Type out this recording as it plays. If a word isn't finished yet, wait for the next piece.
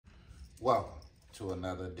Welcome to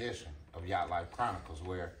another edition of Yacht Life Chronicles,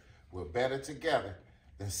 where we're better together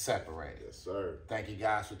than separated. Yes, sir. Thank you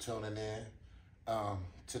guys for tuning in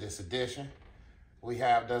to this edition. We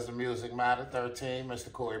have Does the Music Matter 13,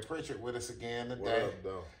 Mr. Corey Pritchard with us again today. What up,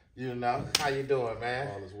 though? You know, how you doing,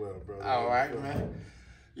 man? All is well, brother. All right, man.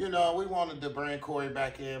 You know, we wanted to bring Corey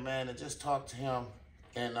back in, man, and just talk to him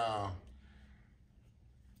and,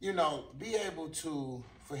 you know, be able to,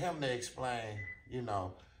 for him to explain, you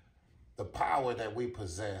know, the power that we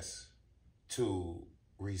possess to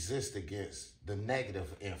resist against the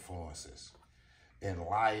negative influences in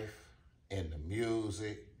life, in the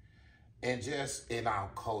music, and just in our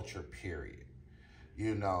culture, period.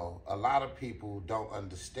 You know, a lot of people don't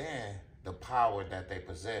understand the power that they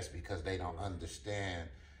possess because they don't understand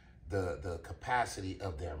the capacity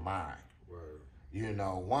of their mind. Word. You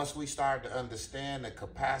know, once we start to understand the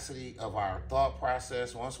capacity of our thought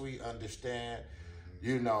process, once we understand,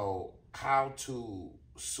 you know, how to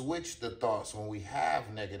switch the thoughts when we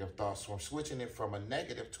have negative thoughts, from switching it from a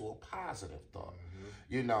negative to a positive thought.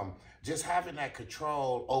 You know, just having that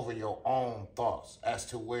control over your own thoughts as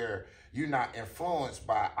to where you're not influenced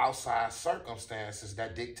by outside circumstances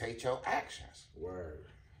that dictate your actions. Word.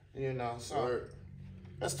 You know, so Word.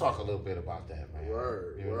 let's talk a little bit about that, man.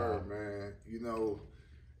 Word. You Word, know? man. You know,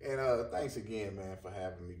 and thanks again, man, for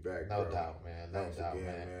having me back. No bro. doubt, man. No Thanks doubt, again,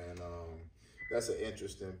 man. That's an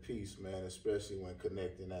interesting piece, man, especially when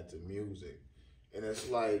connecting that to music. And it's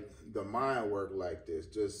like the mind work like this,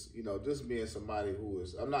 just, you know, just being somebody who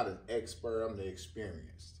is, I'm not an expert, I'm the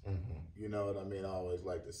experienced. You know what I mean? I always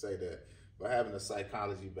like to say that. But having a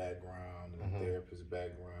psychology background and a therapist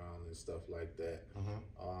background and stuff like that,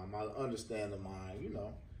 I understand the mind, you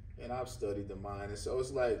know, and I've studied the mind. And so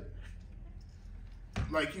it's like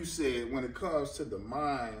you said, when it comes to the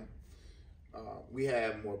mind, we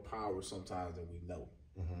have more power sometimes than we know.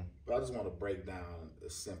 But I just want to break down a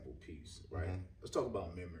simple piece, right? Let's talk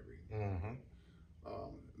about memory.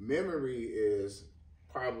 Memory is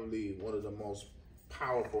probably one of the most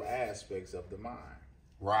powerful aspects of the mind.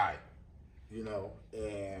 Right. You know,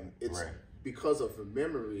 and it's Right. because of a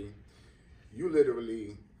memory, you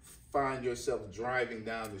literally find yourself driving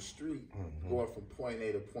down the street, going from point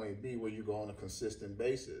A to point B, where you go on a consistent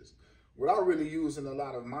basis, without really using a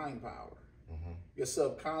lot of mind power. Your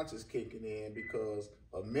subconscious kicking in because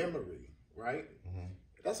of memory, right?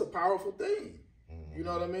 That's a powerful thing. You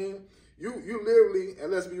know what I mean? You literally,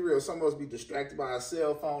 and let's be real, some of us be distracted by a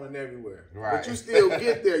cell phone and everywhere. Right. But you still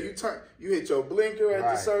get there. You hit your blinker at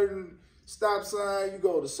Right. the certain stop sign, you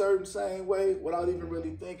go the certain same way without even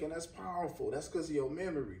really thinking. That's powerful. That's because of your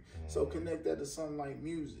memory. So connect that to something like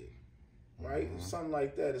music, right? Something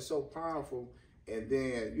like that is so powerful. And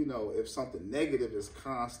then, you know, if something negative is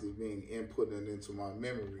constantly being inputted into my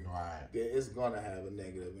memory, Right. then it's going to have a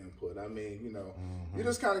negative input. I mean, you know, you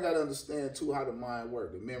just kind of got to understand, too, how the mind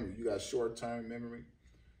works. The memory, you got short-term memory,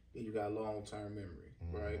 then you got long-term memory,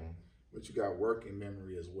 right? But you got working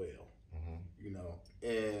memory as well, you know.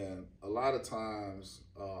 And a lot of times,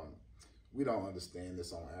 we don't understand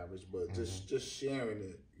this on average, but just sharing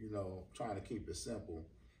it, you know, trying to keep it simple.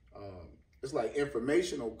 It's like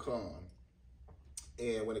information will come.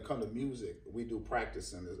 And when it comes to music, we do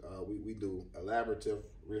practicing. We do elaborative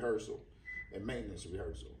rehearsal and maintenance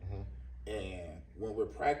rehearsal. And when we're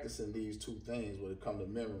practicing these two things, when it comes to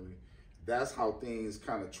memory, that's how things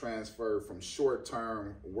kind of transfer from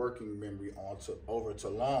short-term working memory over to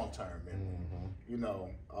long-term memory. You know,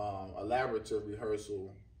 elaborative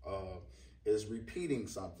rehearsal is repeating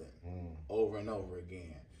something over and over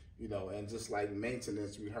again. You know, and just like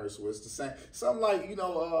maintenance rehearsal, it's the same. Something like, you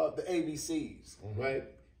know, the ABCs, right?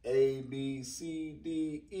 A, B, C,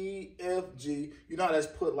 D, E, F, G. You know how that's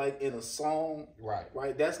put like in a song? Right.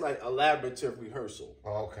 Right? That's like elaborative rehearsal.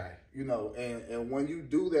 Okay. You know, and when you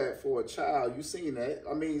do that for a child, you seen that.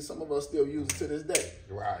 I mean, some of us still use it to this day.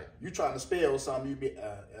 Right. You trying to spell something, you be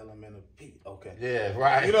element of P. Okay. Yeah,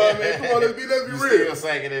 right. You know what I mean? Come on, let's be real. Still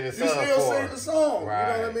singing it in You still sing the song.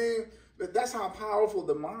 Right. You know what I mean? But that's how powerful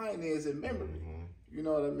the mind is in memory. You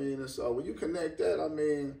know what I mean? And so when you connect that, I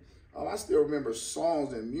mean, I still remember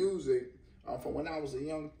songs and music from when I was a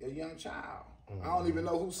young child. I don't even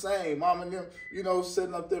know who sang. Mom and them, you know,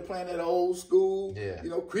 sitting up there playing that old school, you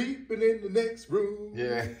know, creeping in the next room.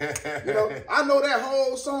 Yeah. You know, I know that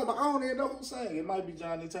whole song, but I don't even know who sang. It might be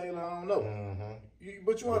Johnny Taylor. I don't know.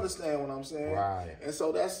 But you understand what I'm saying? Right. And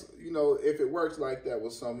so that's, you know, if it works like that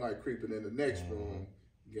with something like creeping in the next room,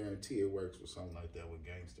 guarantee it works with something like that with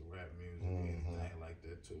gangsta rap music and anything like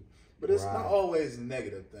that too. But it's not always a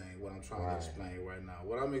negative thing, what I'm trying to explain right now.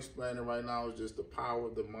 What I'm explaining right now is just the power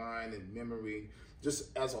of the mind and memory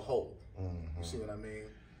just as a whole. You see what I mean?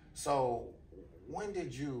 So when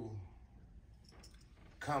did you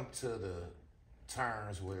come to the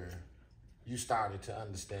terms where you started to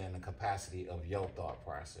understand the capacity of your thought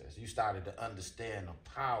process? You started to understand the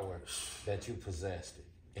power that you possessed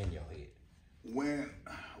in your head.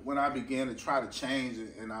 When I began to try to change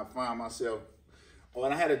it, and I found myself,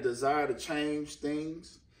 when I had a desire to change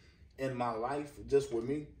things in my life just with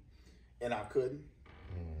me, and I couldn't,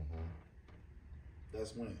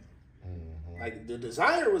 that's when. Like, the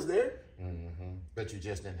desire was there. But you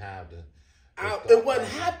just didn't have the it wasn't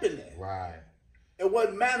happening. Right. It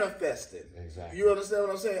wasn't manifesting. Exactly. You understand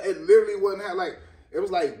what I'm saying? It literally wasn't it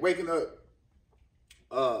was like waking up,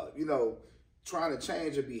 trying to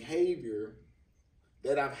change a behavior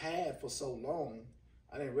that I've had for so long.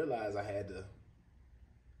 I didn't realize I had to,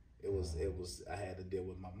 I had to deal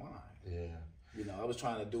with my mind. Yeah. I was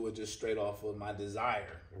trying to do it just straight off of my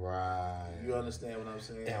desire. Right. You understand what I'm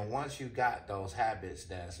saying? And once you got those habits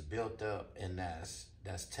that's built up and that's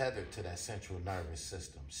tethered to that central nervous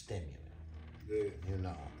system stimulant,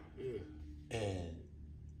 and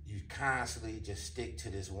you constantly just stick to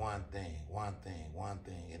this one thing,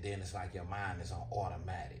 and then it's like your mind is on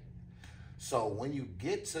automatic. So when you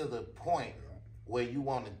get to the point where you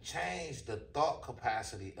want to change the thought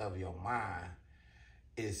capacity of your mind,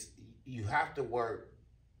 you have to work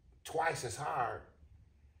twice as hard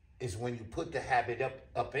as when you put the habit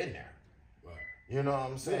up in there. Right. You know what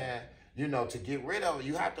I'm saying? Yeah. To get rid of it,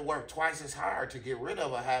 you have to work twice as hard to get rid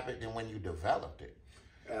of a habit than when you developed it.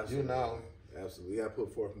 Absolutely. Absolutely. You got to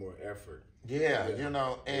put forth more effort. Yeah,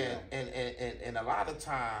 and a lot of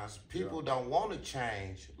times people don't want to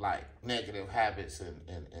change like negative habits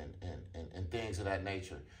and things of that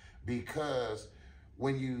nature, because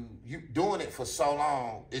when you doing it for so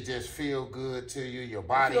long, it just feel good to you. Your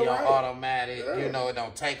body on automatic. Yeah. It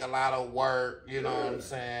don't take a lot of work. You know what I'm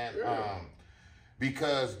saying? Yeah.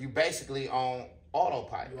 Because you basically on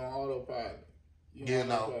autopilot. You're on autopilot.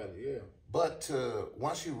 Yeah. But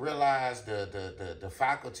once you realize the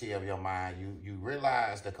faculty of your mind, you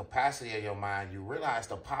realize the capacity of your mind, you realize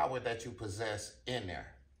the power that you possess in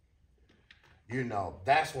there.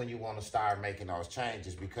 That's when you want to start making those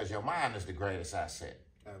changes, because your mind is the greatest asset.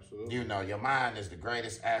 Absolutely. Your mind is the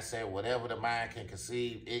greatest asset. Whatever the mind can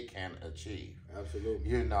conceive, it can achieve.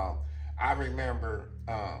 Absolutely. I remember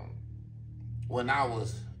when I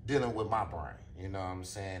was dealing with my brain, you know what I'm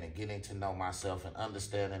saying, and getting to know myself and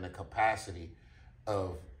understanding the capacity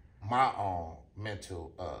of my own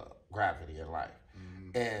mental gravity in life.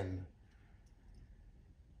 And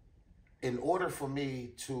in order for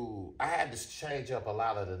me I had to change up a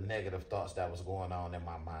lot of the negative thoughts that was going on in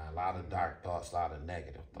my mind, a lot of dark thoughts, a lot of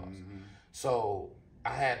negative thoughts. So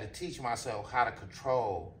I had to teach myself how to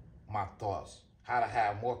control my thoughts, how to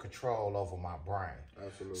have more control over my brain.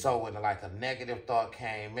 Absolutely. So when like a negative thought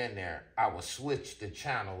came in there, I would switch the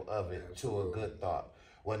channel of it to a good thought.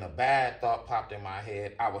 When a bad thought popped in my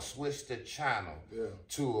head, I would switch the channel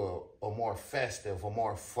to a more festive, a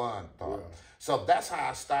more fun thought. Yeah. So that's how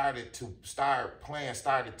I started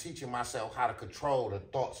teaching myself how to control the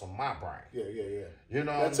thoughts of my brain. Yeah. You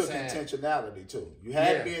know what I'm saying? That took intentionality too. You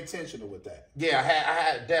had to be intentional with that. Yeah,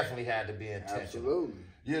 I definitely had to be intentional.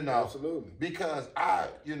 Absolutely. Absolutely. Because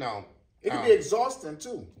it can be exhausting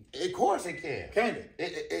too. Of course it can. Can't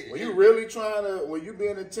it? When you really when you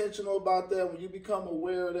being intentional about that, when you become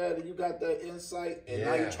aware of that and you got that insight and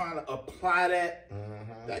now you're trying to apply that,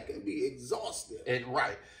 that can be exhausting.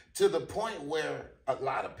 Right. To the point where a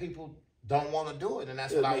lot of people don't want to do it. And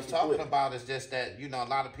that's what I was talking about, is just that, a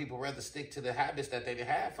lot of people rather stick to the habits that they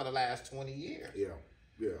had for the last 20 years.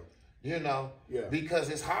 Yeah. Because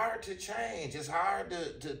it's hard to change. It's hard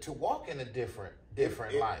to walk in a different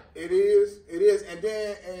life. It is. And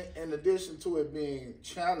then in addition to it being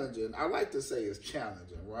challenging, I like to say it's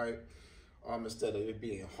challenging, right? Instead of it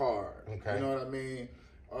being hard. Okay. You know what I mean?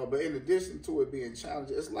 But in addition to it being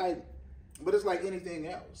challenging, it's like anything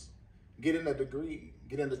else. Getting a degree,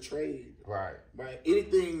 getting a trade. Right.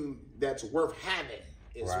 Anything that's worth having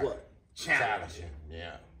is what? Challenging.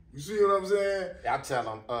 Yeah. You see what I'm saying? I tell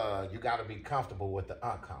them, you got to be comfortable with the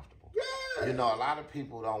uncomfortable. Yeah. A lot of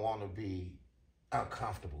people don't want to be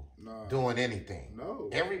uncomfortable doing anything. No.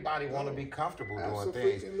 Everybody want to be comfortable doing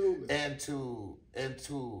things. And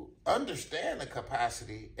to understand the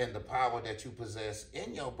capacity and the power that you possess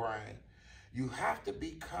in your brain, you have to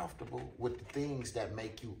be comfortable with the things that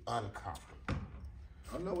make you uncomfortable.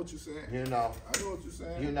 I know what you're saying. I know what you're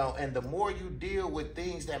saying. And the more you deal with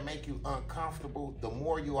things that make you uncomfortable, the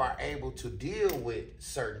more you are able to deal with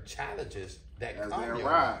certain challenges that as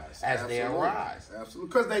they arise. Absolutely.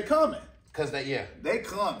 Because they coming. Cause they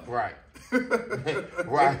coming. Right.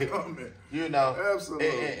 Right. They coming. You know, absolutely.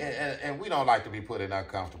 And we don't like to be put in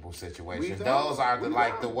uncomfortable situations. Those are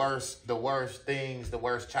the worst things, the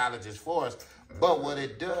worst challenges for us. But what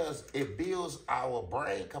it does, it builds our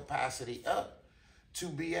brain capacity up to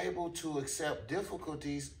be able to accept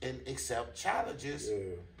difficulties and accept challenges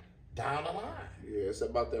down the line. Yeah, it's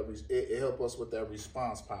about that. It helps us with that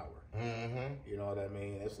response power. Mm-hmm. You know what I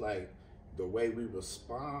mean? It's like the way we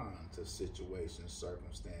respond to situations,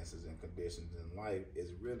 circumstances, and conditions in life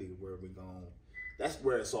is really where we're going. That's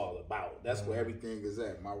where it's all about. That's where everything is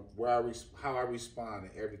at. How I respond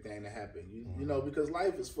to everything that happened. You know, because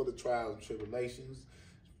life is full of trials and tribulations.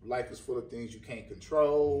 Life is full of things you can't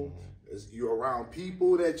control. You're around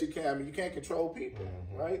people that you can't. I mean, you can't control people,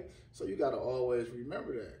 right? So you got to always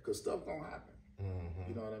remember that, because stuff don't happen.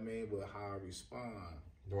 You know what I mean? But how I respond.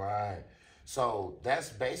 Right. So that's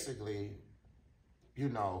basically, you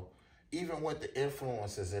know, even with the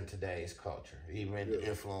influences in today's culture, even the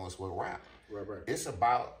influence with rap, it's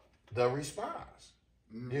about the response.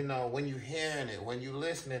 You know, when you hearing it, when you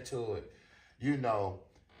listening to it, you know,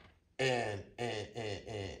 and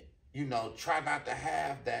you know, try not to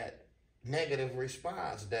have that negative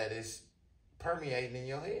response that is permeating in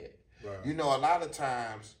your head. Right. You know, a lot of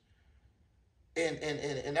times,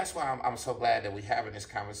 and that's why I'm so glad that we're having this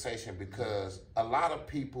conversation, because a lot of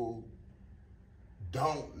people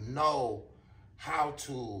don't know how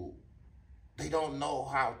to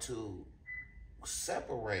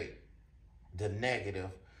separate the negative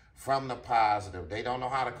from the positive. They don't know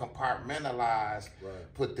how to compartmentalize,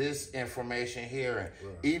 put this information here.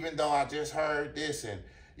 And even though I just heard this and,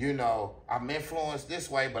 you know, I'm influenced this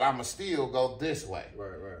way, but I'ma still go this way.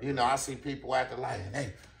 You know, I see people at the light and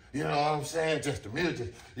they, you know what I'm saying, just the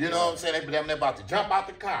music, you know what I'm saying, they're about to jump out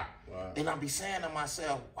the car. And I be saying to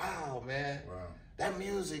myself, wow, man, that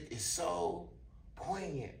music is so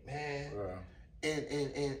poignant, man.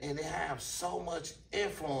 And it has so much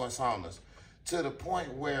influence on us, to the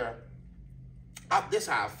point where, this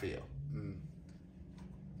how I feel.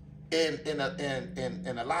 And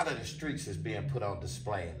a lot of the streets is being put on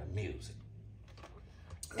display in the music.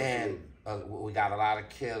 And we got a lot of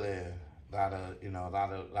killing, a lot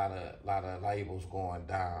of labels going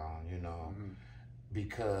down, you know,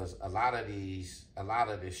 because a lot of the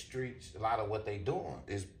streets, a lot of what they doing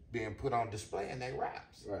is being put on display in their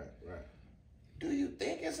raps. Do you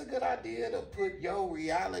think it's a good idea to put your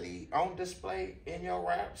reality on display in your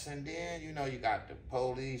raps? And then, you know, you got the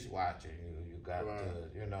police watching you. You got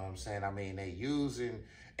the, you know what I'm saying? I mean, they using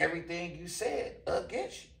everything you said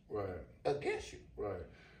against you. Against you.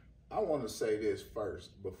 I want to say this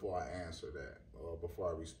first before I answer that, or before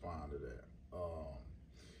I respond to that.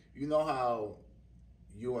 You know how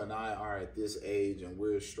you and I are at this age and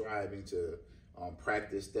we're striving to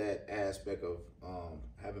practice that aspect of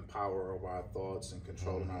having power over our thoughts and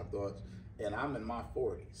controlling our thoughts. And I'm in my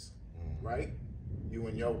 40s, right? You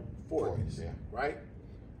in your 40s, right?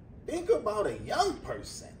 Think about a young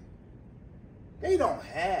person. They don't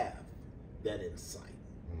have that insight,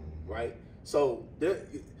 right? So they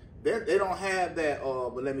don't have that,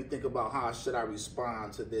 but let me think about how should I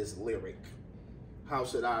respond to this lyric? How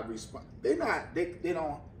should I respond? They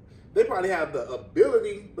probably have the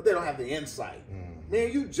ability, but they don't have the insight. Man,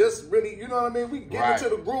 you just really, you know what I mean? We get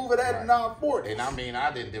into the groove of that in our 40s. And I mean, I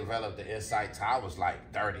didn't develop the insight till I was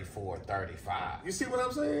like 34, 35. You see what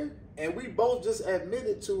I'm saying? And we both just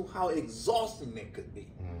admitted to how exhausting it could be.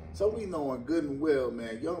 So we knowing good and well,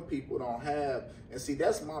 man, young people don't have, and see,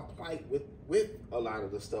 that's my plight with a lot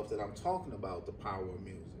of the stuff that I'm talking about, the power of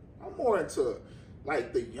music. I'm more into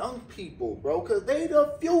like the young people, bro, because they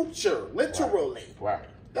the future, literally.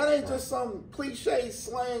 That ain't just some cliche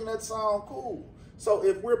slang that sound cool. So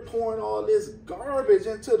if we're pouring all this garbage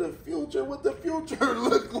into the future, what the future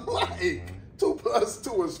look like? 2 +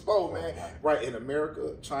 2 is 4, man. Right, in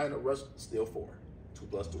America, China, Russia, still 4. 2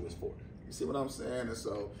 + 2 is 4. You see what I'm saying? And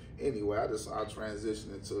so, anyway, I'll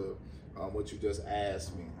transition into what you just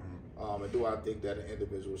asked me. And do I think that an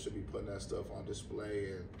individual should be putting that stuff on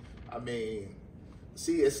display? And I mean,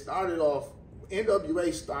 see, it started off,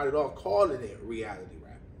 NWA started off calling it reality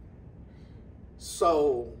rap.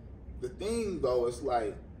 So the thing though is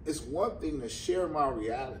like, it's one thing to share my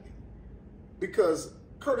reality, because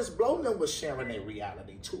Curtis Blow and them was sharing their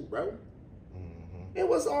reality too, bro. It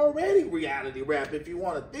was already reality rap if you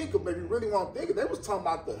want to think of it, if you really want to think of it. They was talking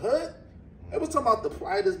about the hood. They was talking about the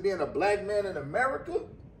plight as being a black man in America.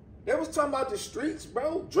 They was talking about the streets,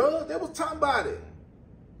 bro, drugs. They was talking about it.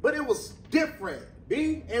 But it was different,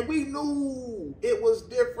 B. And we knew it was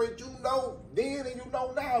different. You know then and you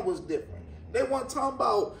know now it was different. They weren't talking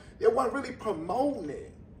about, they weren't really promoting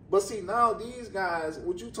it. But see, now these guys,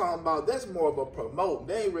 what you talking about, that's more of a promote.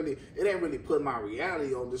 It ain't really putting my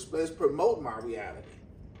reality on display. It's promoting my reality.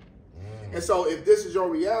 And so if this is your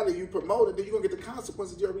reality, you promote it, then you're going to get the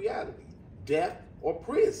consequences of your reality. Death or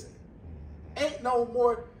prison. Ain't no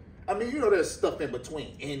more. I mean, you know, there's stuff in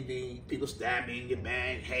between. Envy, people stabbing your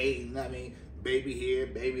back, hating, I mean, baby here,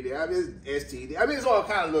 baby there. I mean, it's STD. I mean, it's all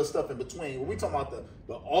kind of little stuff in between. When we talking about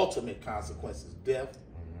the ultimate consequences, death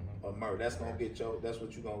or murder, that's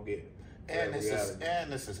what you're going to get. And it's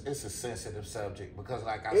a sensitive subject because,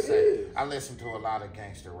 like I said, I listen to a lot of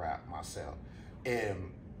gangster rap myself.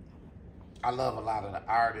 And I love a lot of the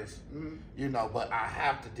artists, you know, but I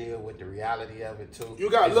have to deal with the reality of it too. You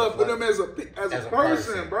got love for them as a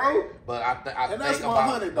person, bro. But I think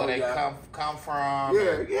about where they come from,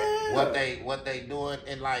 what they doing,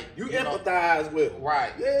 and like you empathize with them.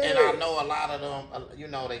 Right. Yeah. And I know a lot of them, you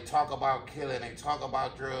know, they talk about killing, they talk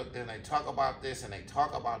about drugs, then they talk about this and they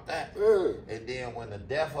talk about that. Yeah. And then when the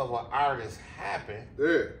death of an artist happen,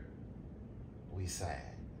 we sad.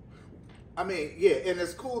 I mean, yeah, and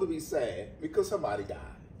it's cool to be sad because somebody died.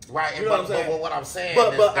 Right, you know what I'm saying? But what I'm saying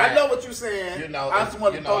but is that, I know what you're saying. You know, I just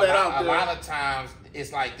want to throw that out there. A lot of times,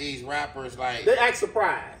 it's like these rappers, like they act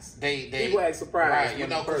surprised. People act surprised. Right, you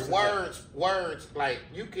know, because words, like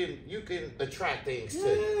you can attract things to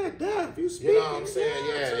you. Yeah, death. You speak. You know what I'm saying?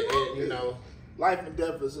 Yeah, you know, life and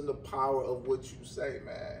death is in the power of what you say,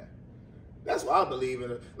 man. That's what I believe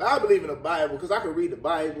in. I believe in the Bible because I can read the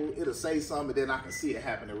Bible, it'll say something, and then I can see it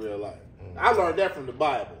happen in real life. I learned that from the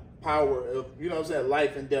Bible. Power of, you know what I'm saying?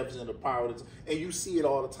 Life and death is in the power of, and you see it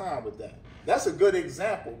all the time with that. That's a good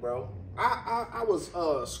example, bro. I was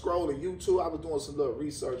scrolling YouTube. I was doing some little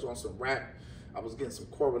research on some rap. I was getting some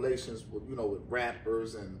correlations with, you know, with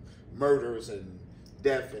rappers and murders and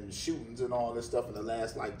death and shootings and all this stuff in the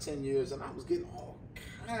last like 10 years, and I was getting all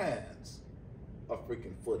kinds of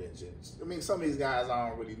freaking footage. I mean, some of these guys I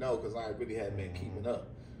don't really know because I really hadn't been keeping up.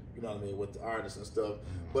 You know what I mean, with the artists and stuff.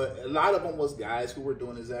 But a lot of them was guys who were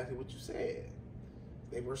doing exactly what you said.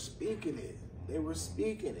 They were speaking it. They were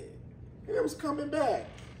speaking it. And it was coming back.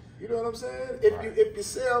 You know what I'm saying? If you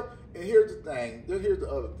sell, and here's the thing, here's the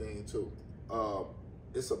other thing too.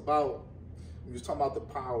 It's about, when you're talking about the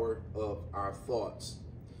power of our thoughts,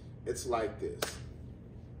 it's like this.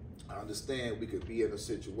 I understand we could be in a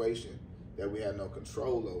situation that we had no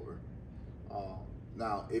control over.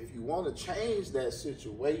 Now, if you want to change that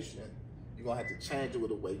situation, you're going to have to change it with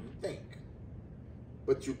the way you think.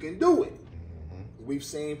 But you can do it. We've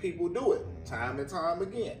seen people do it time and time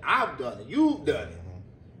again. I've done it. You've done it.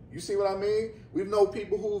 You see what I mean? We know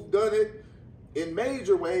people who've done it in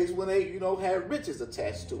major ways when they, you know, had riches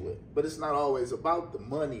attached to it. But it's not always about the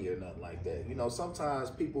money or nothing like that. You know, sometimes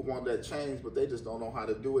people want that change, but they just don't know how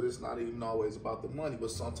to do it. It's not even always about the money, but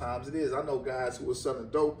sometimes it is. I know guys who were selling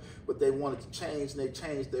dope, but they wanted to change, and they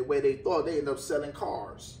changed their way they thought. They ended up selling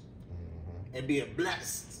cars and being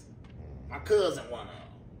blessed. My cousin one of them.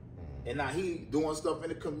 And now he doing stuff in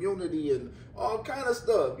the community and all kind of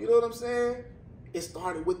stuff. You know what I'm saying? It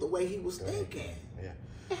started with the way he was thinking. Yeah.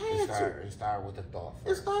 It started with the thought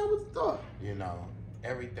first. It started with the thought. You know,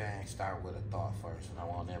 everything started with a thought first. And I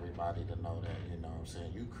want everybody to know that, you know what I'm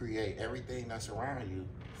saying? You create everything that's around you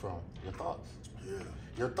from your thoughts. Yeah.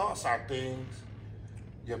 Your thoughts are things.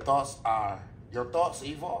 Your thoughts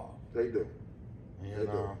evolve. They do. You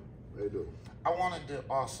know? They do. I wanted to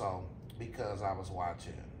also, because I was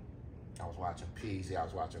watching Peasy, I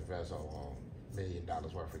was watching Vezzo on $1 Million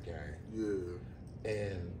Worth of Game. Yeah.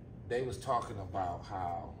 And they was talking about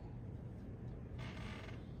how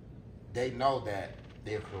they know that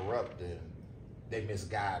they're corrupt and they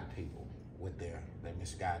misguide people they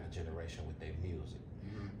misguide the generation with their music.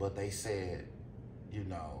 But they said, you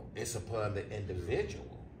know, it's upon the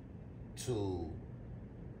individual to,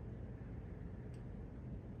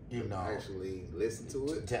 you know, actually listen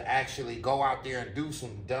to it, to actually go out there and do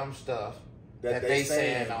some dumb stuff that they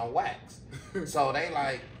saying on wax. So they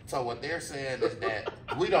like, so what they're saying is that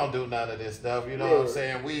we don't do none of this stuff. You know what I'm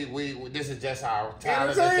saying? We this is just our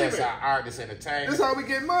talent. This is just our art. This entertainment. This is how we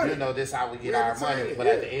get money. You know, this is how we get our money. But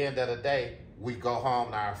at the end of the day, we go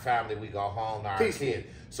home to our family. We go home to our kids.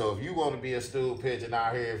 So if you want to be a stool pigeon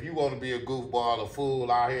out here, if you want to be a goofball, a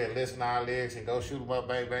fool out here and listen to our lyrics and go shoot them up,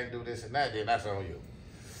 bang, bang, do this and that, then that's on you.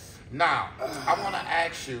 Now, I want to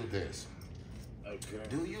ask you this. Okay.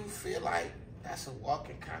 Do you feel like that's a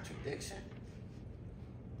walking contradiction?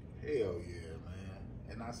 Hell yeah, man.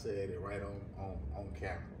 And I said it right on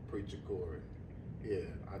camera, Preacher Corey. Yeah,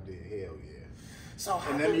 I did. Hell yeah. So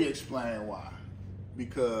and let me explain why.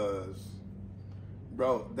 Because,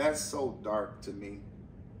 bro, that's so dark to me.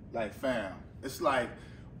 Like, fam, it's like,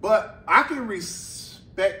 but I can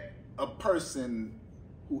respect a person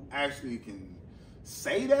who actually can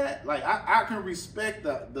say that. Like, I can respect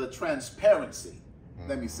the transparency.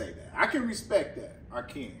 Let me say that. I can respect that. I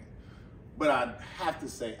can. But I have to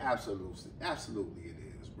say absolutely it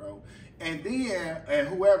is, bro. And then, and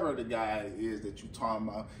whoever the guy is that you talking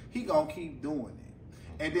about, he gonna keep doing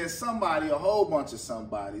it. And then somebody, a whole bunch of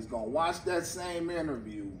somebody's gonna watch that same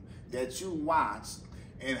interview that you watched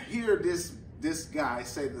and hear this guy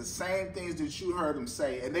say the same things that you heard him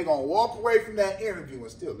say, and they're gonna walk away from that interview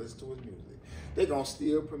and still listen to his music. They're gonna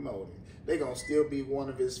still promote him. They're gonna still be one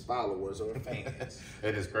of his followers or fans.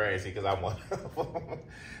 It is crazy because I'm one of them.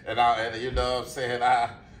 And you know what I'm saying?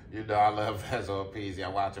 I love Vezo Peasy. I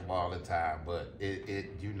watch him all the time, but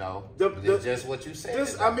it's just what you said.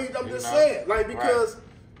 I'm just saying, like, because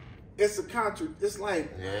it's a it's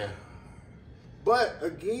like, yeah. But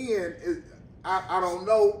again, I don't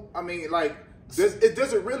know. I mean, like, it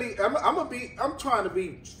doesn't really. I'm trying to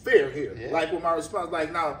be fair here. Yeah. Like with my response,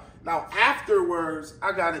 like now afterwards,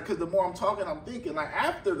 I got it because the more I'm talking, I'm thinking. Like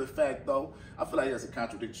after the fact, though, I feel like there's a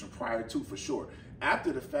contradiction prior to for sure.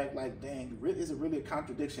 After the fact, like, dang, is it really a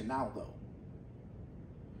contradiction now, though?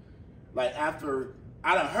 Like after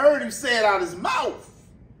I done heard him say it out his mouth.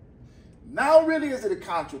 Now, really, is it a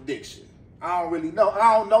contradiction? I don't really know.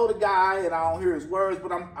 I don't know the guy, and I don't hear his words,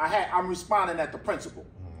 but I'm responding at the principle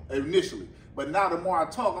initially. But now the more I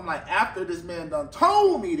talk, I'm like, after this man done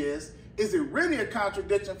told me this, is it really a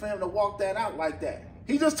contradiction for him to walk that out like that?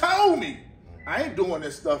 He just told me. I ain't doing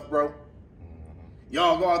this stuff, bro.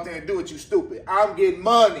 Y'all go out there and do it, you stupid. I'm getting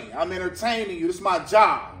money. I'm entertaining you. This is my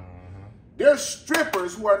job. There's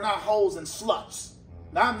strippers who are not hoes and sluts.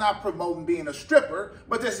 Now, I'm not promoting being a stripper,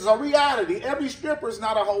 but this is a reality. Every stripper is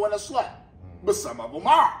not a hoe and a slut, but some of them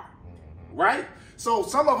are, right? So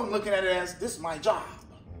some of them looking at it as, this is my job.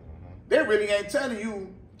 They really ain't telling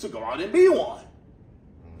you to go out and be one.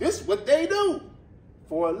 This is what they do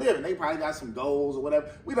for a living. They probably got some goals or whatever.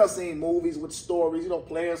 We done seen movies with stories,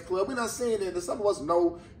 Players Club. We done seen it. Some of us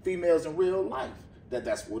know females in real life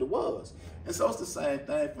that's what it was. And so it's the same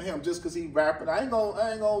thing for him. Just because he rapping, I ain't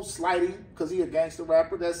gonna slight him because he a gangster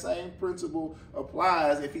rapper. That same principle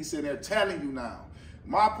applies if he's sitting there telling you now.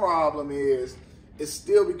 My problem is it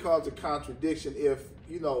still becomes a contradiction if,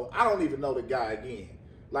 I don't even know the guy again.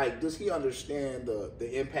 Like, does he understand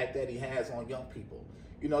the impact that he has on young people?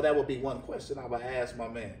 That would be one question I would ask my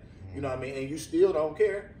man. You know what I mean? And you still don't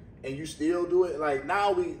care, and you still do it. Like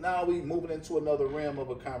now we moving into another realm of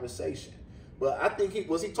a conversation. But I think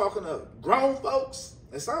was he talking to grown folks?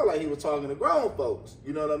 It sounded like he was talking to grown folks.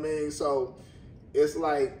 You know what I mean? So it's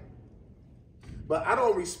like, but I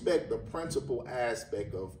don't respect the principal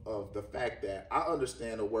aspect of the fact that I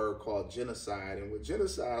understand a word called genocide. And what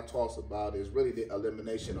genocide talks about is really the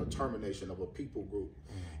elimination or termination of a people group.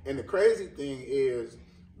 And the crazy thing is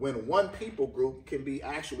when one people group can be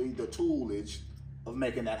actually the toolage of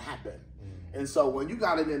making that happen. And so when you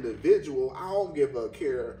got an individual, I don't give a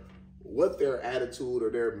care what their attitude or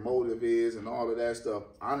their motive is and all of that stuff.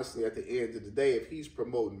 Honestly, at the end of the day, if he's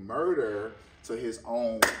promoting murder to his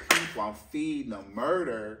own people, I'm feeding them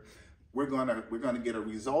murder, we're gonna get a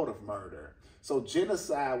result of murder. So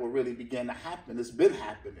genocide will really begin to happen. It's been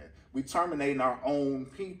happening. We terminating our own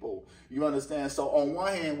people. You understand? So on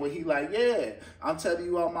one hand, where he like, yeah, I'm telling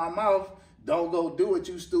you out my mouth, don't go do it,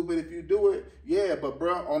 you stupid, if you do it. Yeah, but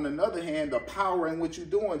bro, on the other hand, the power in what you're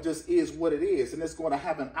doing just is what it is. And it's going to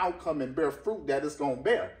have an outcome and bear fruit that it's going to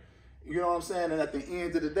bear. You know what I'm saying? And at the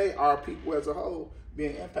end of the day, our people as a whole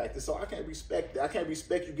being impacted. So I can't respect that. I can't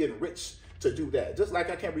respect you getting rich to do that. Just like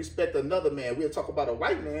I can't respect another man. We'll talk about a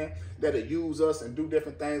white man that'll use us and do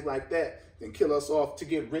different things like that and kill us off to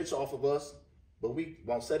get rich off of us. But we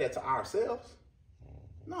won't say that to ourselves.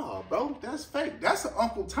 No, bro, that's fake. That's an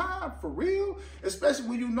Uncle Tom for real. Especially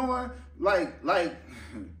when you knowing, like,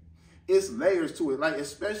 it's layers to it. Like,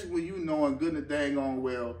 especially when you knowing good and dang on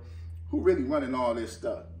well who really running all this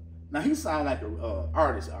stuff. Now, he sound like a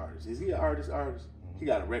artist. Is he an artist? He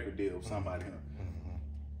got a record deal with somebody.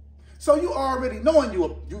 So you already knowing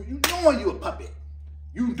you knowing you a puppet.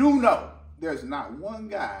 You do know there's not one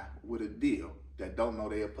guy with a deal that don't know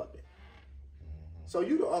they a puppet. So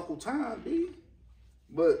you the Uncle Tom, B.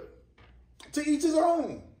 But to each his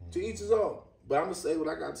own. To each his own. But I'm going to say what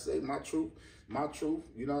I got to say. My truth.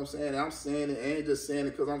 You know what I'm saying? And I'm saying it. I ain't just saying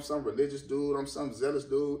it because I'm some religious dude. I'm some zealous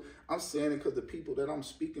dude. I'm saying it because the people that I'm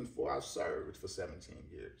speaking for, I've served for 17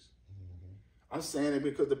 years. I'm saying it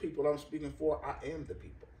because the people I'm speaking for, I am the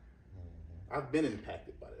people. I've been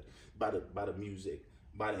impacted by the music,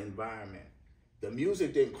 by the environment. The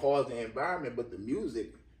music didn't cause the environment, but the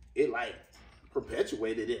music, it like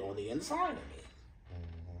perpetuated it on the inside of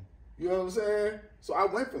me. You know what I'm saying? So I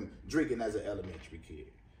went from drinking as an elementary kid.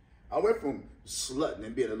 I went from slutting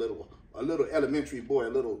and being a little elementary boy, a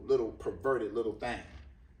little perverted little thing.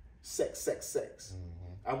 Sex.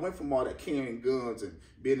 I went from all that carrying guns and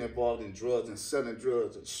being involved in drugs and selling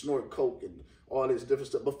drugs and snorting coke and all this different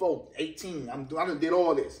stuff. Before 18, I done did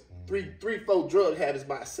all this. Three, 4 drug habits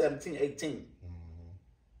by 17, 18.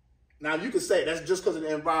 Now you can say that's just because of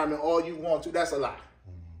the environment, all you want to. That's a lie.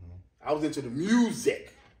 I was into the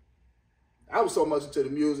music. I was so much into the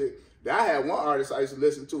music that I had one artist I used to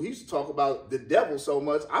listen to. He used to talk about the devil so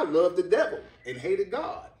much. I loved the devil and hated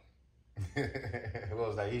God. What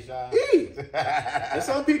was that, Isha? And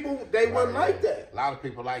some people, they weren't like that. A lot of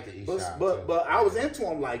people like the Isha. But I was into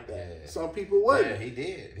him like that. Yeah. Some people wasn't. Yeah, he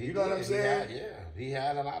did. You know what I'm saying? He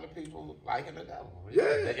had a lot of people liking the devil. Yeah.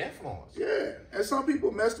 The influence. Yeah. And some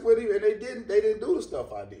people messed with him and they didn't do the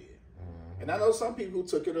stuff I did. And I know some people who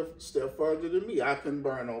took it a step further than me. I couldn't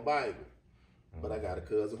burn no Bible. But I got a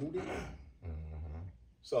cousin who did.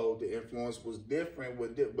 So the influence was different,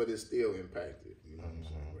 but it still impacted. You know what I'm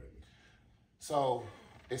saying? So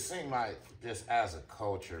it seemed like just as a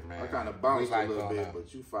culture, man. I kind of bounced a little bit,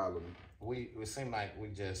 but you follow me. It seemed like we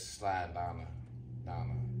just slide down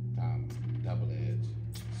a double-edged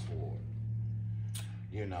sword.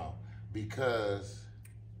 You know, because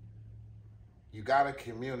you got a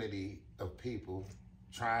community of people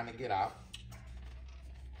trying to get out.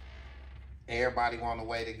 Everybody want a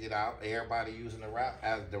way to get out. Everybody using the rap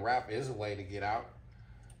as the rap is a way to get out,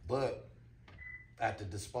 but at the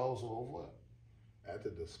disposal of what? At the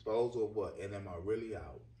disposal of what? And am I really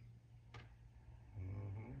out?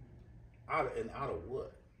 Out of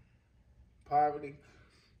what? Poverty?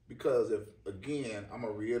 Because if, again, I'm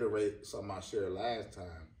going to reiterate something I shared last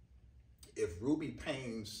time. If Ruby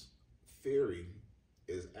Payne's theory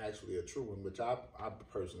is actually a true one, which I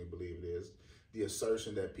personally believe it is, the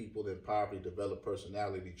assertion that people in poverty develop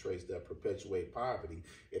personality traits that perpetuate poverty,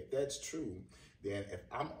 if that's true, then if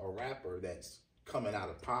I'm a rapper that's coming out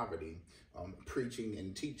of poverty, preaching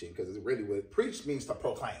and teaching, because it's really what preach means to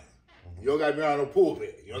proclaim. You don't got to be on a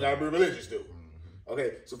pulpit. You don't got to be religious, dude.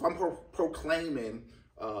 Okay, so if I'm proclaiming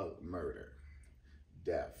murder,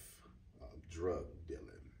 death, drug dealing,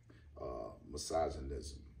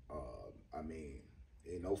 misogynism,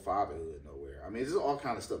 ain't no fatherhood nowhere. I mean, there's all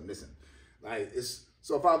kind of stuff missing. Like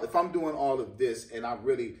so if I'm doing all of this and I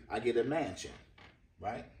get a mansion,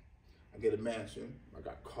 right? I get a mansion. I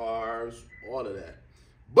got cars, all of that.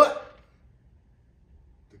 But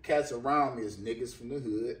the cats around me is niggas from the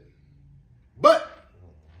hood. But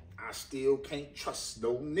I still can't trust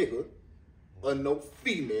no nigga or no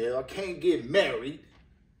female. I can't get married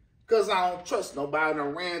because I don't trust nobody. I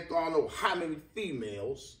ran through I don't know how many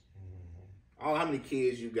females. I don't know how many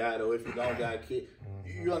kids you got or if you don't got a kid.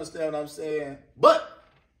 You understand what I'm saying? But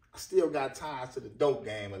I still got ties to the dope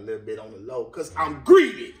game a little bit on the low because I'm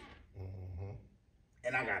greedy.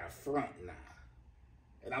 And I got a front now.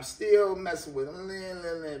 And I'm still messing with them a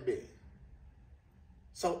little bit.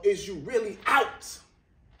 So is you really out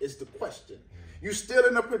is the question. You still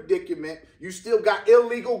in a predicament. You still got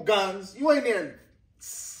illegal guns. You ain't even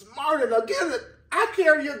smart enough. Get it. I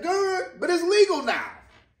carry a gun, but it's legal now.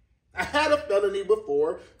 I had a felony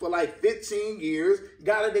before for like 15 years.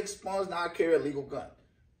 Got it expunged. Now I carry a legal gun.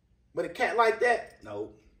 But a cat like that,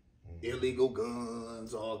 no. Illegal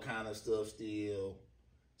guns, all kind of stuff still.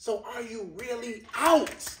 So are you really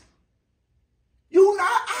out? You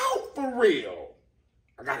not out for real.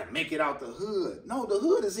 I got to make it out the hood. No, the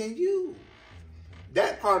hood is in you.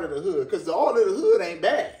 That part of the hood, because all of the hood ain't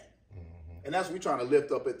bad. And that's what we're trying to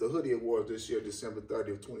lift up at the Hoodie Awards this year, December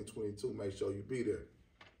 30th, 2022. Make sure you be there.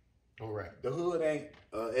 All right. The hood ain't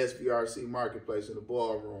SVRC Marketplace in the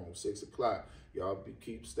ballroom, 6 o'clock. Y'all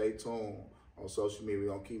stay tuned on social media. We're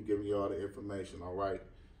going to keep giving you all the information, all right?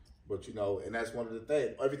 But, you know, and that's one of the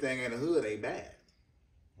things. Everything in the hood ain't bad.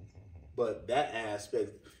 But that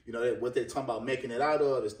aspect, you know, what they talking about making it out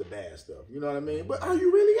of is the bad stuff. You know what I mean? But are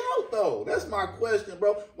you really out, though? That's my question,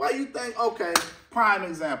 bro. Why you think, okay, prime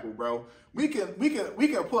example, bro. We can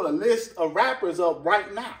put a list of rappers up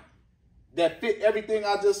right now that fit everything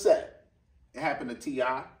I just said. It happened to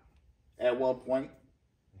T.I. at one point.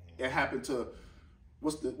 It happened to,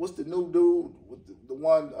 what's the new dude? The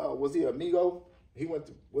one, was he Amigo?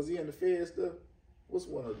 Was he in the Feds stuff? What's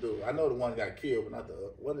one of the dudes? I know the one got killed, but not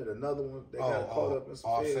the, wasn't it another one that got caught up in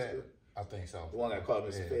some Feds stuff? I think so. The one got caught up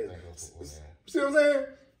in some Feds. See what I'm saying?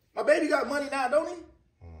 My baby got money now, don't he?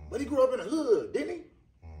 But he grew up in the hood, didn't he?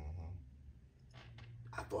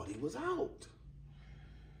 I thought he was out.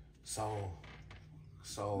 So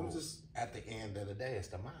at the end of the day, it's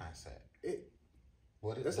the mindset.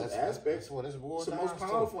 That's an aspect. That's what it's boiled down to. It's the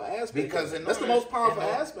most powerful aspect. Because that's the most powerful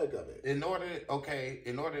aspect of it. In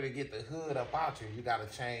order to get the hood up out you got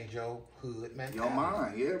to change your hood mentality. Your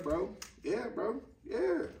mind, yeah, bro. Yeah, bro.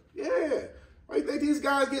 Yeah. Why you think these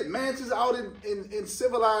guys get mansions out in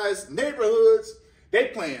civilized neighborhoods? They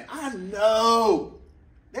playing, I know.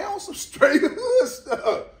 They on some straight hood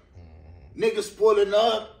stuff. Niggas pulling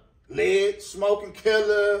up, lead, smoking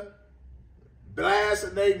killer,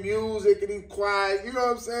 blasting their music and he quiet. You know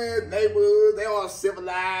what I'm saying? Neighborhoods, they all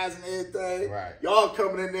civilized and everything. Right. Y'all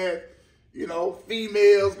coming in there, you know,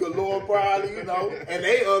 females galore probably, you know, and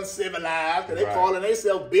they uncivilized because they calling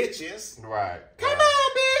themselves bitches. Right. Come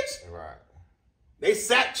on, bitch. Right. They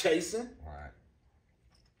sap chasing. Right.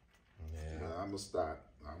 Yeah. Nah, I'm going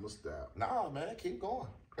to stop. No, man, keep going.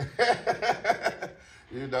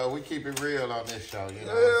 You know, we keep it real on this show. You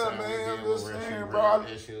know what I'm saying? Man, I'm just saying, real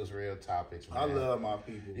issues, real topics, man. I love my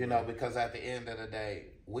people. You know, because at the end of the day,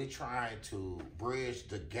 we trying to bridge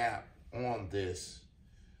the gap on this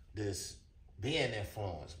being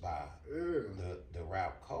influenced by the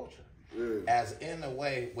rap culture. As in a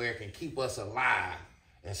way where it can keep us alive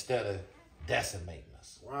instead of decimating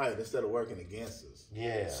us. Right, instead of working against us.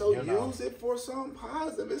 Yeah. So use it for something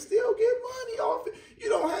positive and still get money off it. You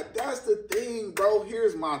don't have, that's the thing, bro.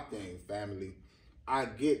 Here's my thing, family. I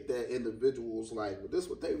get that individuals like, well, this is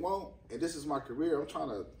what they want, and this is my career. I'm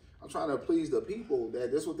trying to please the people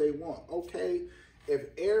that this is what they want. Okay, if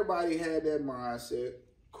everybody had that mindset,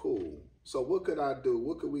 cool. So what could I do?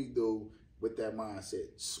 What could we do with that mindset?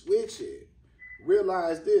 Switch it.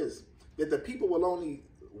 Realize this, that the people will only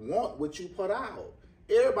want what you put out.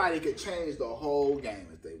 Everybody could change the whole game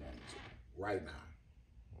if they wanted to, right now,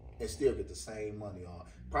 and still get the same money on.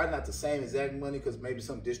 Probably not the same exact money because maybe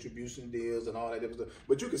some distribution deals and all that different stuff,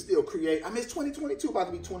 but you can still create. I mean, it's 2022, about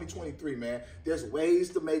to be 2023, man. There's ways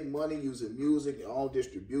to make money using music, your own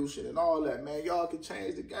distribution and all that, man. Y'all can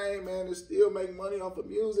change the game, man, and still make money off of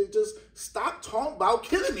music. Just stop talking about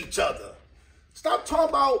killing each other. Stop talking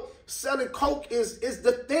about selling coke is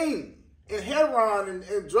the thing. And heroin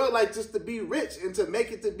and drug, like, just to be rich and to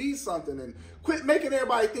make it to be something, and quit making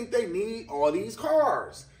everybody think they need all these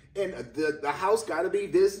cars. And the house got to be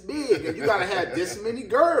this big, and you got to have this many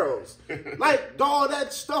girls. Like, all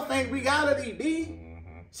that stuff ain't reality, B.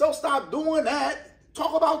 So stop doing that.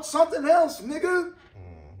 Talk about something else, nigga.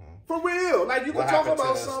 For real. Like, you can talk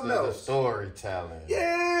about something else. The storytelling.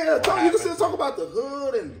 Yeah. You can still talk about the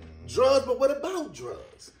hood and drugs, but what about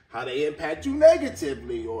drugs? How they impact you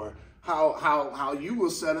negatively, or how you were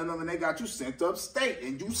selling them and they got you sent upstate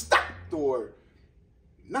and you stopped, or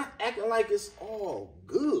not acting like it's all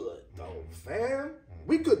good though, fam.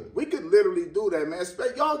 We could literally do that, man.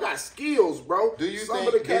 Y'all got skills, bro. Some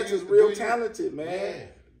of the cats is real talented, man. Yeah.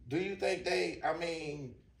 Do you think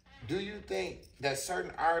do you think that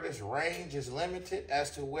certain artists' range is limited as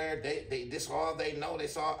to where they this all they know?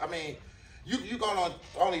 I mean, you gonna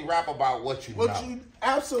only rap about what you know.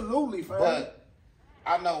 Absolutely, fam. But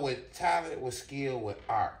I know with talent, with skill, with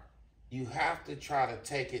art, you have to try to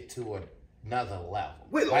take it to another level.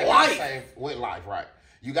 With life. With life, right.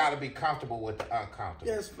 You got to be comfortable with the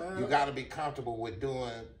uncomfortable. Yes, man. You got to be comfortable with doing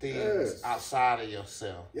things outside of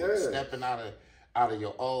yourself. Yes. Stepping out of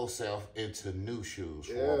your old self into new shoes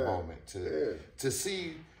for a moment to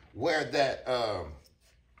see where that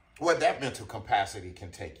mental capacity can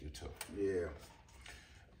take you to. Yeah.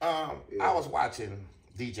 I was watching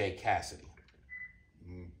DJ Cassidy.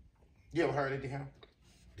 You ever heard of him?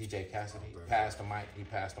 DJ Cassidy. He passed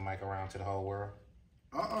the mic around to the whole world.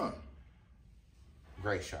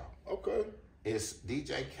 Great show. Okay. It's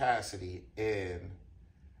DJ Cassidy, and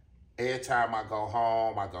every time I go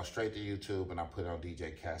home, I go straight to YouTube and I put on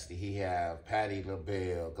DJ Cassidy. He have Patti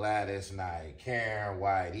LaBelle, Gladys Knight, Karen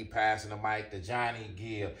White. He passing the mic to Johnny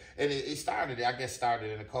Gill. And it started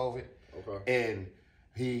in the COVID. Okay. And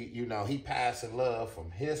he passing love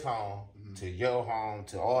from his home to your home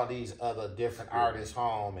to all these other different artists'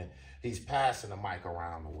 home, and he's passing the mic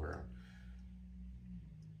around the world.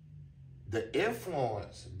 The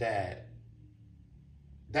influence that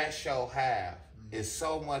show have is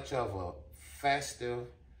so much of a festive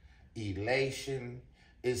elation.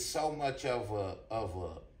 Is so much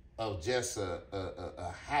of just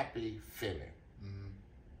a happy feeling.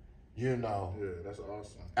 You know. Yeah, that's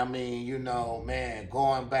awesome. I mean, man,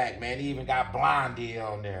 going back, man, he even got Blondie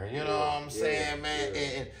on there. You know what I'm saying, man?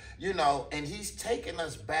 Yeah. And he's taking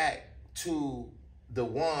us back to the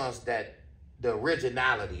ones that, the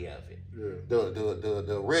originality of it. Yeah.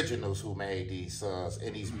 The originals who made these songs.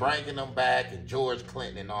 And he's bringing them back, and George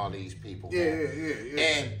Clinton and all these people. Yeah.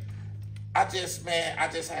 And I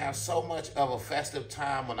just have so much of a festive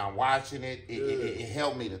time when I'm watching it. It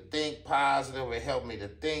helped me to think positive. It helped me to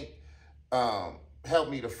think, helped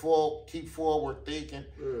me to keep forward thinking.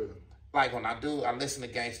 Like when I listen to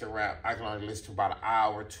gangster rap, I can only listen to about an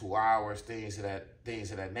hour, 2 hours, things of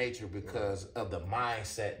that nature because of the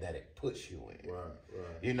mindset that it puts you in. Right.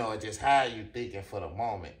 You know, it just has you thinking for the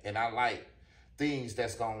moment. And I like things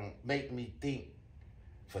that's gonna make me think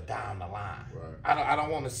for down the line. Right. I don't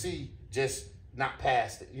want to see just not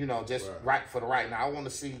past it, you know, just right for the right now. I want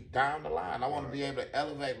to see down the line. I want to be able to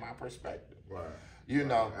elevate my perspective. Right. You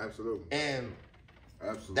know. Absolutely. And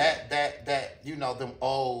absolutely. That you know, them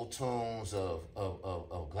old tunes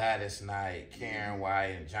of Gladys Knight, Karen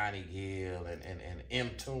White, and Johnny Gill, and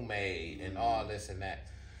M. Toomey, and all this and that.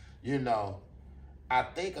 You know, I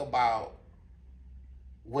think about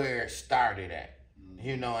where it started at.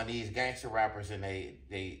 You know, and these gangster rappers, and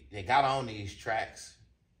they got on these tracks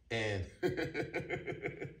and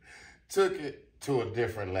took it to a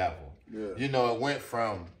different level. Yeah. You know, it went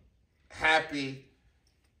from happy,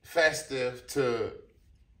 festive to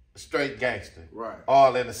straight gangster. Right.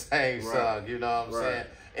 All in the same song, you know what I'm saying?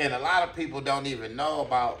 And a lot of people don't even know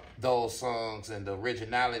about those songs and the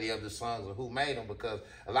originality of the songs and who made them, because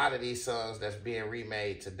a lot of these songs that's being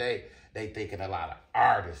remade today, they thinking a lot of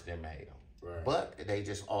artists that made them. Right. But they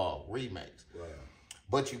just all remakes. Right.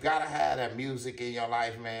 But you gotta have that music in your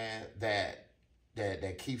life, man,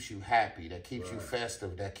 that keeps you happy, that keeps you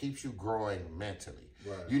festive, that keeps you growing mentally.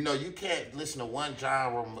 Right. You know, you can't listen to one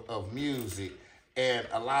genre of music and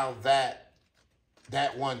allow that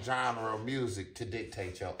one genre of music to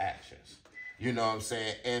dictate your actions. You know what I'm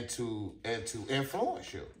saying? And to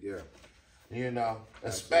influence you. Yeah. You know,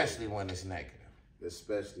 especially when it's negative.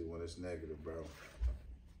 Especially when it's negative, bro.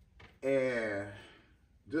 And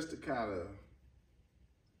just to kind of,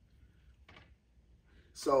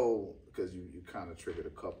 so, because you kind of triggered a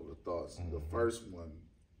couple of thoughts. Mm-hmm. The first one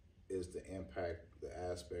is the aspect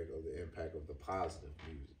of the positive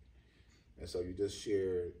music. And so you just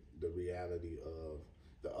shared the reality of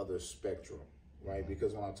the other spectrum, right? Mm-hmm.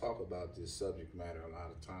 Because when I talk about this subject matter a lot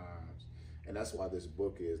of times, and that's why this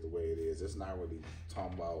book is the way it is, it's not really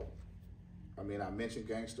talking about, I mean, I mentioned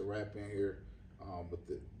gangster rap in here, but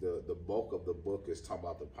the bulk of the book is talking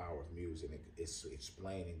about the power of music. It's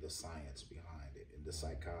explaining the science behind it and the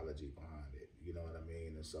psychology behind it. You know what I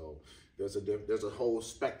mean? And so there's a whole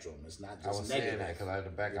spectrum. It's not just negative. I was saying that because at the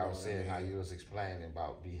back I was saying how you was explaining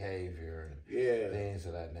about behavior and things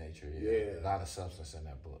of that nature. Yeah. A lot of substance in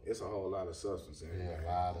that book. It's a whole lot of substance in it. Yeah,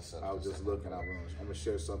 a lot of substance. I was just looking. I'm gonna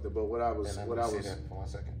share something, but what I was for 1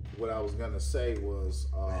 second. What I was gonna say was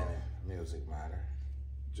music matter.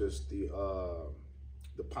 Just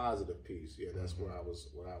the positive piece. Yeah, that's where I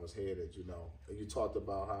was headed, you know. And you talked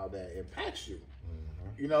about how that impacts you.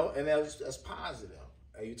 Mm-hmm. You know, and that's positive.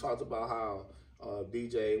 And you talked about how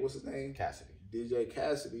DJ, what's his name? Cassidy. DJ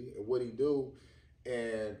Cassidy, and what he do,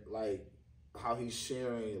 and like how he's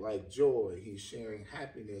sharing like joy, he's sharing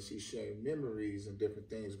happiness, he's sharing memories and different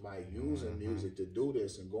things by using music to do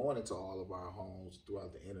this and going into all of our homes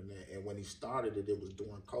throughout the internet. And when he started it, it was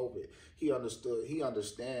during COVID. He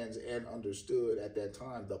understands and understood at that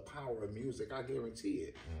time the power of music. I guarantee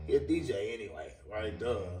it. He's a DJ anyway, right?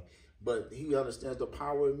 Duh. But he understands the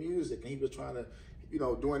power of music, and he was trying to, you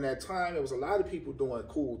know, during that time, there was a lot of people doing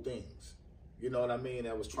cool things. You know what I mean?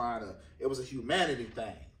 It was a humanity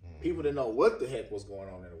thing. People didn't know what the heck was going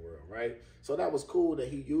on in the world, right? So that was cool that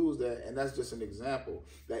he used that, and that's just an example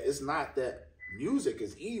that it's not that music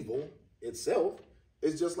is evil itself.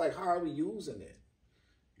 It's just like, how are we using it?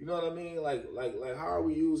 You know what I mean? Like how are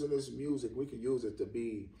we using this music? We can use it to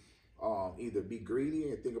be either be greedy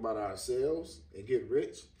and think about ourselves and get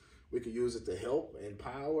rich. We can use it to help,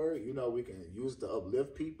 empower. You know, we can use it to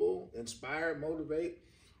uplift people, inspire, motivate,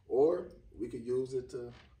 or we could use it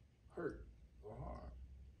to hurt or harm.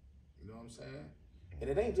 You know what I'm saying? And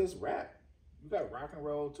it ain't just rap. You got rock and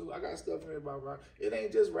roll too. I got stuff in here about rock. It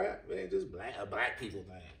ain't just rap. It ain't just a black people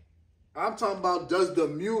thing. I'm talking about, does the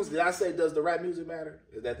music, did I say does the rap music matter?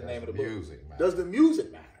 Is that the name of the book? Music matter. Does the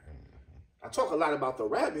music matter? I talk a lot about the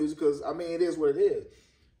rap music because, I mean, it is what it is.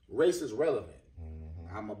 Race is relevant.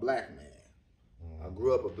 I'm a black man. I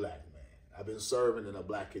grew up a black man. I've been serving in a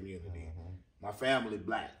black community. My family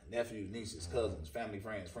black. Nephews, nieces, cousins, family,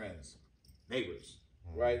 friends, neighbors.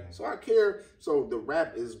 Right? So I care. So the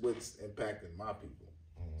rap is what's impacting my people.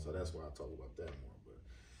 So that's why I talk about that more. But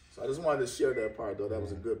so I just wanted to share that part, though. That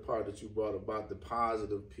was a good part that you brought about the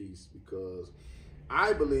positive piece, because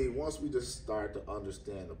I believe once we just start to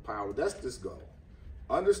understand the power, that's this goal.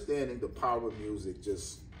 Understanding the power of music,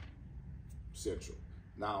 just central.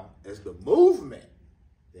 Now, as the movement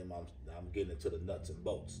then I'm getting into the nuts and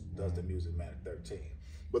bolts. Does the music matter? 13.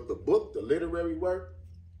 But the book, the literary work,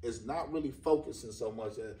 is not really focusing so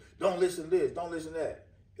much as don't listen to this, don't listen to that.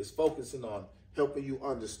 It's focusing on helping you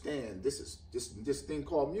understand this thing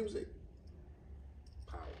called music.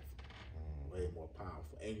 Powerful, way more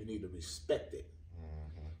powerful, and you need to respect it.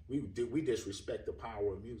 We disrespect the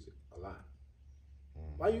power of music a lot.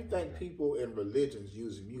 Why do you think people in religions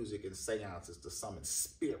use music and seances to summon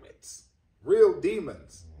spirits, real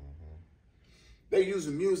demons? They use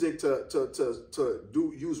music to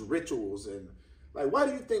use rituals and like. Why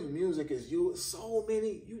do you think music is used? So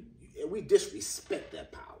many we disrespect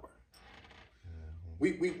that power.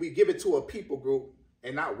 We give it to a people group,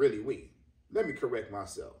 and not really we. Let me correct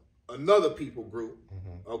myself. Another people group,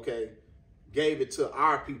 okay, gave it to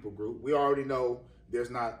our people group. We already know there's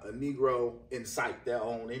not a Negro in sight that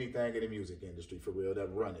own anything in the music industry for real that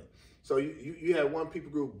run it. So you have one people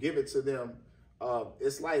group, give it to them.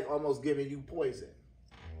 It's like almost giving you poison.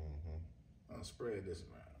 I'll spread this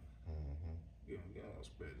around. I'll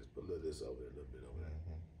spread this, put a little this over there, a little bit over there.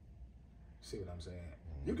 See what I'm saying?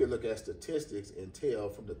 You can look at statistics and tell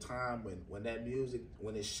from the time when that music,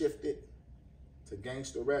 when it shifted to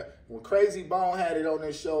gangster rap. When Crazy Bone had it on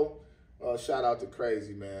this show, shout out to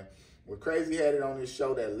Crazy, man. When Crazy had it on his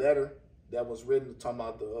show, that letter that was written talking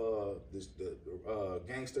about the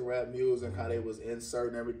gangster rap music, how they was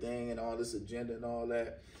inserting everything and all this agenda and all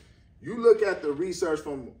that. You look at the research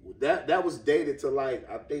from that was dated to like,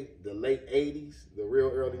 I think the late 80s, the real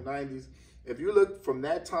early 90s. If you look from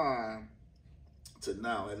that time to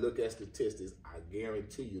now and look at statistics, I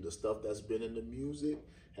guarantee you the stuff that's been in the music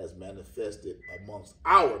has manifested amongst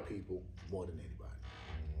our people more than anybody.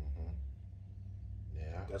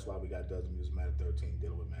 That's why we got Does the Music Matter 13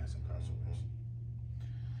 dealing with mass incarceration.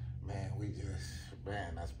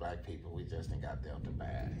 Man, that's black people. We just ain't got dealt a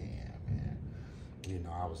bad hand, man. You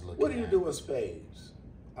know, I was looking. What do you do in spades?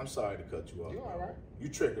 I'm sorry to cut you off. You all right? You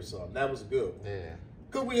triggered something. That was good. Yeah.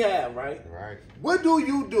 Good we have, right? Right. What do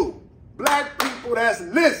you do? Black people that's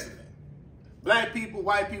listening. Black people,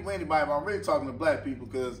 white people, anybody, but I'm really talking to black people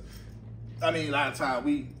because, I mean, a lot of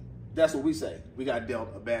times that's what we say. We got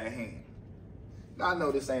dealt a bad hand. I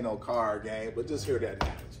know this ain't no card game, but just hear that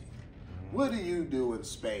analogy. What do you do in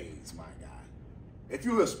spades, my guy? If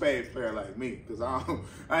you're a spade player like me, because I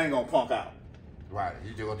ain't gonna punk out. Right,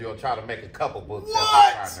 you'll try to make a couple books.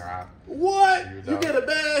 What? What? You get a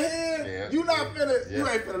bad hand? Yeah. You not finna. Yeah. You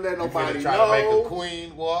ain't finna let nobody try know. To make a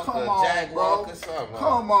queen walk, Come a on, jack bro. walk, or something.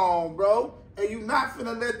 Come on, bro. And you not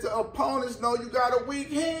finna let the opponents know you got a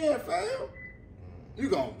weak hand, fam. You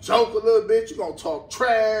gonna joke a little bit. You gonna talk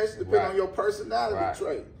trash, depending on your personality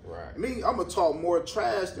trait. Right. Me, I'm gonna talk more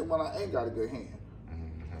trash than when I ain't got a good hand.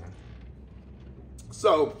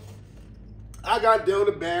 So, I got dealt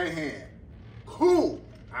a bad hand. Cool,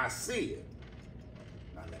 I see it.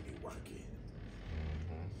 Now let me work it.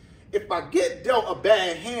 If I get dealt a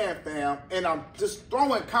bad hand, fam, and I'm just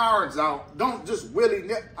throwing cards out, don't just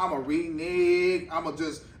willy-nilly. I'm a renege.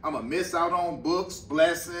 I'm a miss out on books,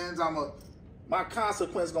 blessings. My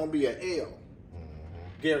consequence gonna be an L.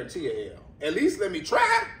 Guarantee an L. At least let me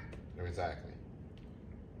try. Exactly.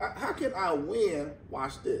 How can I win?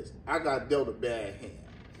 Watch this. I got dealt a bad hand.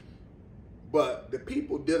 But the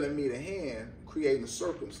people dealing me the hand creating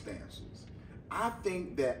circumstances. I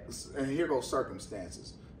think that, and here goes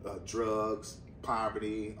circumstances. Drugs,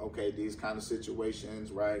 poverty, okay, these kind of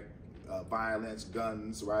situations, right? Violence,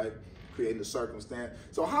 guns, right? Creating the circumstance.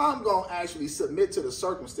 So how I'm gonna actually submit to the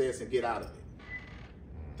circumstance and get out of it?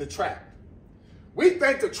 The trap. We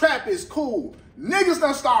think the trap is cool. Niggas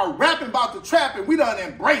done start rapping about the trap and we done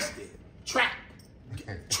embraced it. Trap.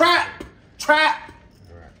 Trap. Trap.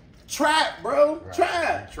 Right. Trap, bro. Right.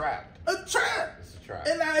 Trap. Trap. A trap. It's a trap.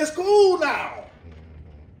 And now it's cool now.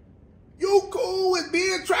 You cool with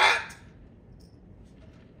being trapped?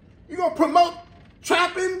 You gonna promote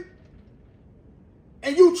trapping?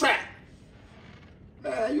 And you trap.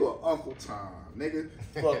 Man, you an Uncle Tom, nigga,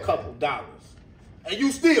 for a couple dollars. And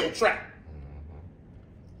you still trap.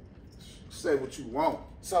 Say what you want.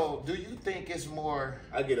 So, do you think it's more...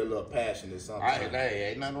 I get a little passionate sometimes. Hey,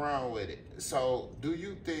 ain't nothing wrong with it. So, do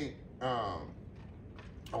you think... I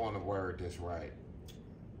want to word this right.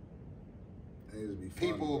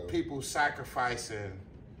 People sacrificing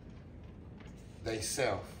they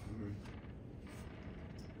self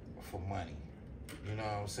for money. You know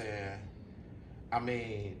what I'm saying? I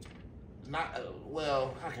mean, not...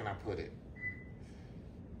 well, how can I put it?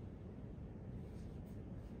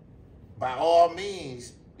 By all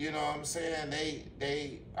means, you know what I'm saying?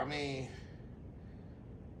 I mean,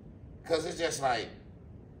 because it's just like,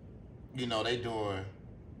 you know, they doing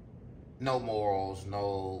no morals,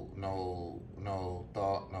 no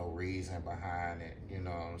thought, no reason behind it. You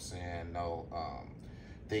know what I'm saying? No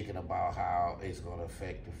thinking about how it's gonna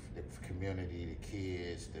affect the community, the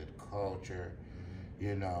kids, the culture.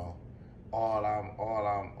 You know, all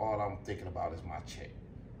I'm thinking about is my check.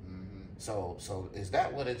 So is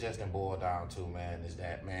that what it just boiled down to, man? Is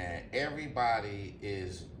that, man, everybody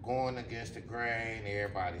is going against the grain,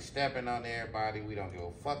 everybody's stepping on everybody, we don't give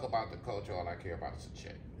a fuck about the culture, all I care about is a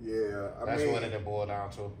check. Yeah, That's what it boiled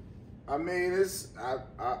down to. I mean,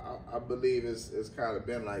 I believe it's kind of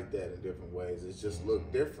been like that in different ways. It's just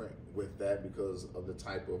looked different with that because of the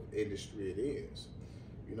type of industry it is.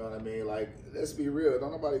 You know what I mean? Like, let's be real.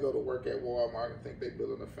 Don't nobody go to work at Walmart and think they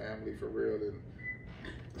building a family for real. And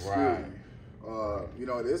right. You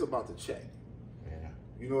know, it is about the check. Yeah.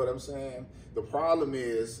 You know what I'm saying? The problem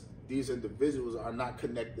is these individuals are not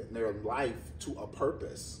connecting their life to a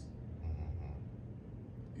purpose.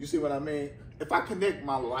 You see what I mean? If I connect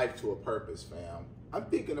my life to a purpose, fam, I'm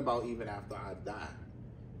thinking about even after I die.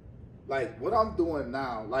 Like, what I'm doing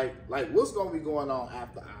now, like what's going to be going on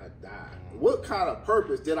after I die? What kind of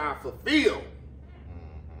purpose did I fulfill?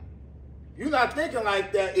 You're not thinking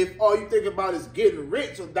like that if all you think about is getting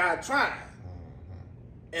rich or die trying.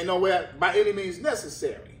 And nowhere by any means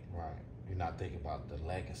necessary. Right. You're not thinking about the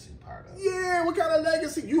legacy part of it. Yeah, what kind of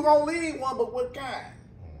legacy? You gonna leave one, but what kind?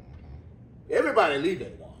 Everybody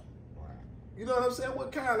leaving one. Right. You know what I'm saying?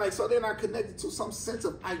 What kind? Like, so they're not connected to some sense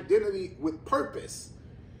of identity with purpose.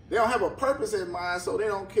 They don't have a purpose in mind, so they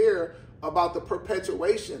don't care about the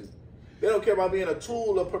perpetuation. They don't care about being a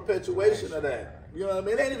tool of perpetuation of that. You know what I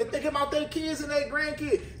mean? They ain't even thinking about their kids and their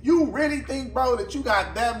grandkids. You really think, bro, that you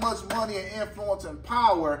got that much money and influence and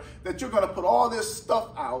power that you're going to put all this stuff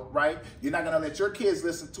out, right? You're not going to let your kids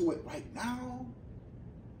listen to it right now?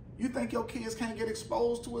 You think your kids can't get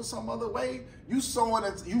exposed to it some other way? You sowing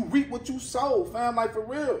it, you reap what you sow, fam, like for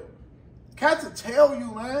real. Cats will tell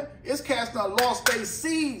you, man. It's cats that lost their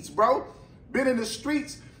seeds, bro. Been in the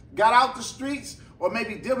streets, got out the streets, or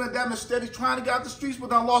maybe dibbling down the steady trying to get out the streets,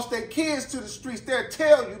 but done lost their kids to the streets. They'll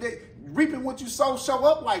tell you, they reaping what you sow, show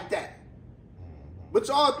up like that. But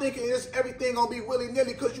y'all thinking it's everything gonna be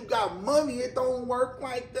willy-nilly because you got money. It don't work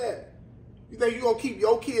like that. You think you gonna keep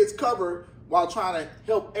your kids covered while trying to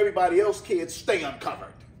help everybody else's kids stay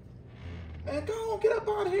uncovered. Man, go on, get up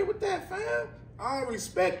out of here with that, fam. I don't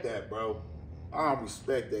respect that, bro. I don't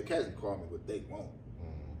respect that. Cats can call me what they want.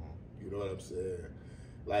 You know what I'm saying?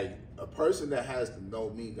 Like, a person that has to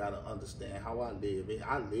know me got to understand how I live.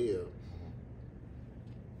 I live.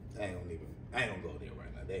 I ain't gonna go there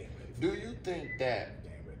right now. They ain't ready for Do you think that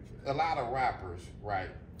a lot of rappers, right,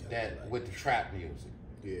 that with the trap music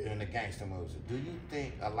and the gangster music, do you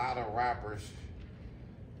think a lot of rappers,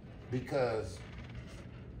 because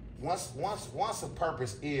once a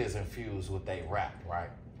purpose is infused with they rap,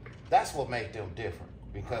 right, that's what makes them different.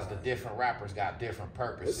 Because the different rappers got different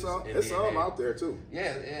purposes. It's some out there too.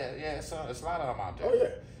 Yeah. It's a lot of them out there. Oh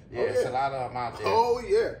yeah. It's a lot of them out there. Oh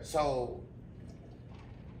yeah. So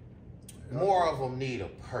more of them need a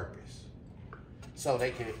purpose, so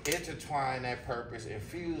they can intertwine that purpose,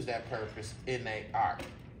 infuse that purpose in their art,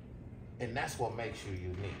 and that's what makes you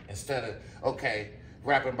unique. Instead of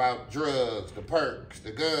rapping about drugs, the perks,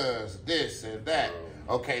 the guns, this and that.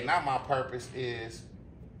 Okay, now my purpose is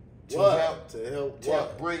to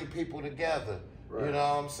bring people together. Right. You know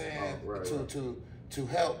what I'm saying? To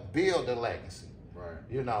help build the legacy. Right.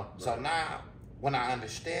 You know. Right. So now when I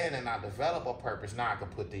understand and I develop a purpose, now I can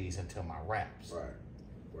put these into my raps.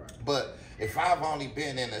 Right. But if I've only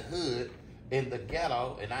been in the hood, in the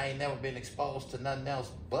ghetto, and I ain't never been exposed to nothing else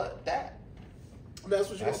but that, that's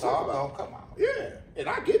what you're all about. Gonna come out. Yeah. And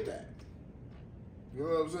I get that. You know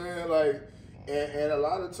what I'm saying? Like, and a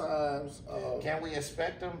lot of times, can we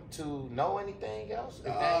expect them to know anything else if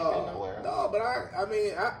they ain't been nowhere else? No, but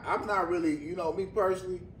I'm not really, you know, me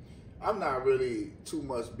personally, I'm not really too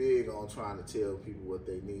much big on trying to tell people what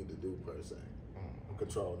they need to do per se.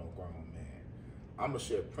 Control no grown man. I'm gonna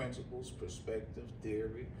share principles, perspective,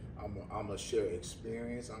 theory. I'm gonna share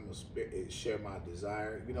experience. I'm gonna share my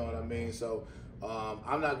desire. You know what I mean? So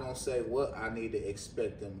I'm not gonna say what I need to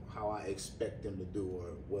expect them, how I expect them to do, or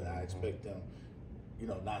what I expect them, you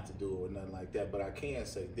know, not to do, or nothing like that. But I can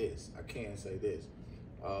say this.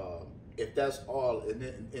 If that's all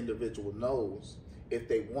an individual knows, if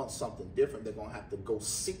they want something different, they're gonna have to go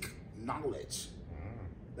seek knowledge.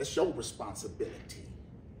 That's your responsibility.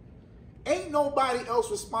 Ain't nobody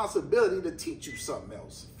else's responsibility to teach you something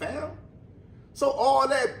else, fam. So all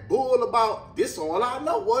that bull about this all I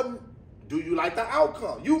know wasn't, do you like the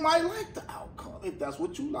outcome? You might like the outcome. If that's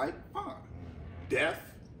what you like, fine. Death,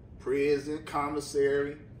 prison,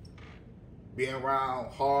 commissary, being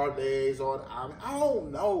around hard days I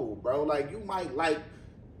don't know, bro. Like, you might like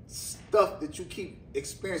stuff that you keep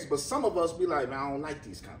experiencing, but some of us be like, man, I don't like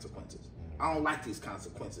these consequences. I don't like these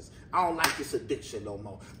consequences. I don't like this addiction no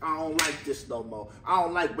more. I don't like this no more. I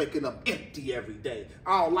don't like waking up empty every day.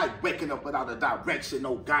 I don't like waking up without a direction,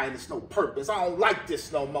 no guidance, no purpose. I don't like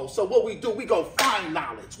this no more. So what we do, we go find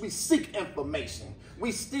knowledge. We seek information.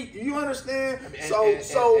 We seek, you understand?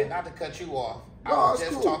 And not to cut you off, no, I was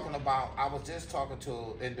just talking to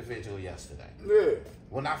an individual yesterday. Yeah.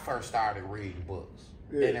 When I first started reading books.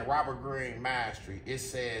 Yeah. And in Robert Greene Mastery, it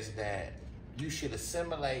says that you should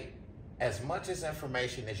assimilate as much as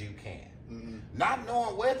information as you can. Not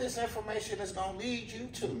knowing where this information is going to lead you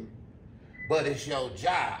to. But it's your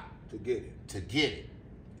job to get it.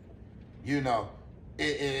 You know,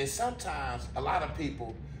 it sometimes a lot of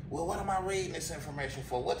people, well, what am I reading this information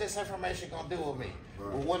for? What this information going to do with me?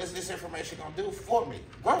 Right. Well, what is this information going to do for me?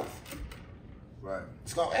 Growth. Right.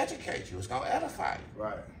 It's going to educate you. It's going to edify you.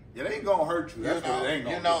 Right. It ain't going to hurt you. That's what it ain't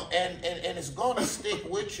going to do. And it's going to stick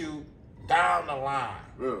with you down the line.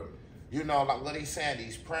 Really? You know, like what he's saying,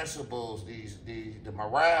 these principles, the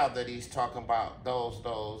morale that he's talking about, the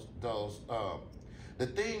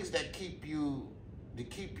things that keep you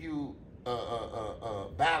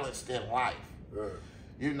balanced in life. Yeah.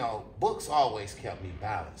 You know, books always kept me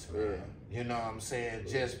balanced, man. Yeah. You know what I'm saying?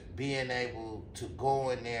 Yeah. Just being able to go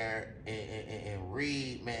in there and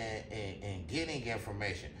read, man, and getting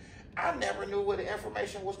information. I never knew where the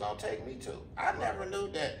information was going to take me to. I never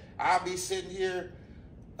knew that I'll be sitting here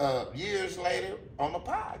years later on the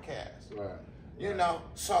podcast. Right. You know,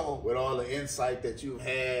 so with all the insight that you've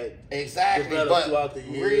had developed throughout the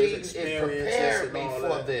years, it prepared me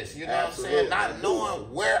for this. You know what I'm saying? Not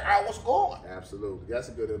knowing where I was going. Absolutely, that's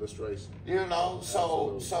a good illustration. You know,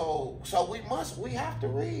 so we have to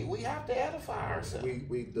read. We have to edify ourselves.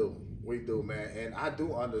 We do, man. And I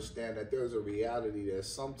do understand that there's a reality that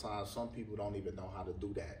sometimes some people don't even know how to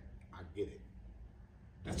do that. I get it.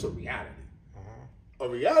 That's a reality. A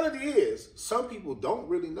reality is some people don't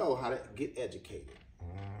really know how to get educated.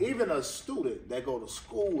 Even a student that go to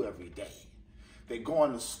school every day, they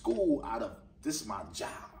going to school out of, this is my job.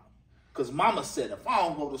 Because mama said if I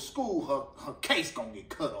don't go to school, her case going to get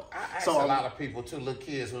cut off. I ask a lot of people too, little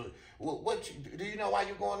kids, do you know why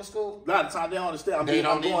you're going to school? A lot of times they don't understand. I'm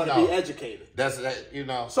going to be educated. That's that, you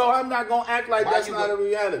know. So I'm not going to act like that's not a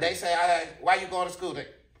reality. They say, why you going to school?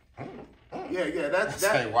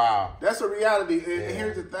 Yeah, wow. That's a reality. And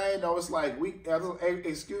here's the thing, though. It's like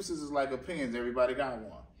excuses is like opinions. Everybody got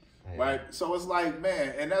one, right? So it's like,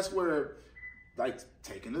 man, and that's where, like,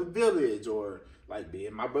 taking the village, or like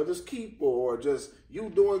being my brother's keeper, or just you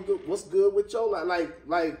doing good. What's good with your life?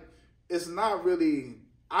 Like it's not really.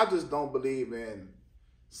 I just don't believe in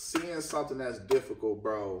seeing something that's difficult,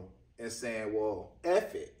 bro, and saying, well,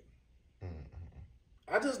 F it.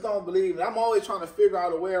 I just don't believe it. I'm always trying to figure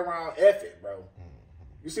out a way around F it, bro.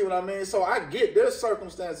 You see what I mean? So I get there's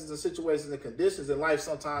circumstances and situations and conditions in life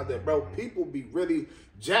sometimes that, bro, people be really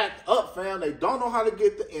jacked up, fam. They don't know how to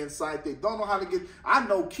get the insight. They don't know how to get. I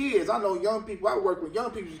know kids. I know young people. I work with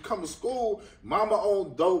young people. You come to school, mama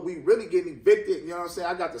on dope. We really getting evicted. You know what I'm saying?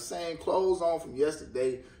 I got the same clothes on from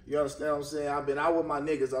yesterday. You understand what I'm saying? I've been out with my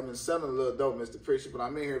niggas. I've been selling a little dope, Mr. Preacher, but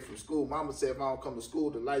I'm in here from school. Mama said if I don't come to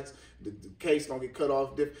school, the lights, the case gonna get cut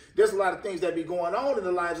off. There's a lot of things that be going on in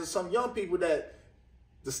the lives of some young people that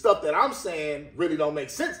the stuff that I'm saying really don't make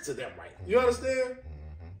sense to them right now. You understand?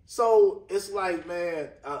 So it's like, man,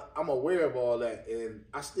 I'm aware of all that, and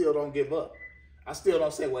I still don't give up. I still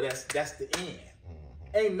don't say, well, that's the end.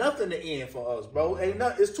 Ain't nothing the end for us, bro. Ain't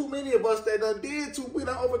nothing. It's too many of us that done did too. We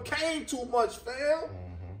done overcame too much, fam.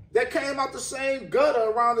 That came out the same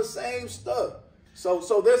gutter around the same stuff.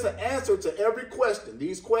 So there's an answer to every question.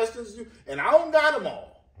 These questions, and I don't got them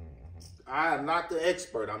all. I am not the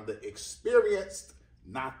expert. I'm the experienced,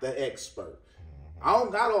 not the expert. I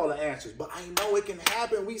don't got all the answers, but I know it can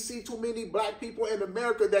happen. We see too many black people in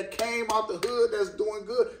America that came out the hood that's doing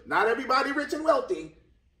good. Not everybody rich and wealthy.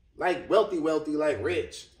 Like wealthy, like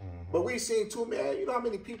rich. But we seen too many, you know how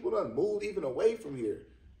many people done moved even away from here?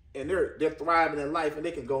 And they're thriving in life, and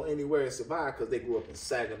they can go anywhere and survive because they grew up in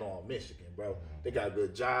Saginaw, Michigan, bro. They got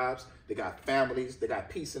good jobs. They got families. They got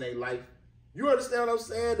peace in their life. You understand what I'm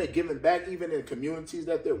saying? They're giving back even in communities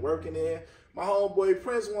that they're working in. My homeboy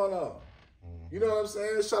Prince one of them. You know what I'm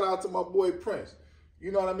saying? Shout out to my boy Prince.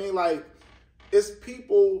 You know what I mean? Like, it's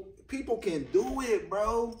people can do it,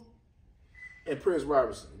 bro. And Prince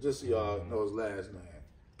Robertson, just so y'all know his last name.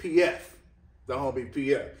 PF. The homie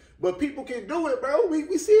PF. But people can do it, bro. We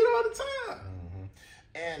see it all the time.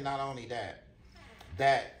 And not only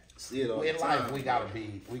that See it all in the time. life,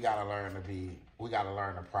 we gotta learn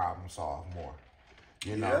to problem solve more.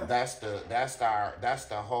 You know,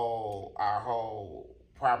 our whole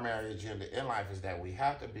primary agenda in life is that we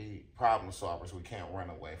have to be problem solvers. We can't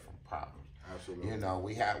run away from problems. Absolutely. You know,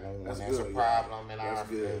 we have when there's good, a problem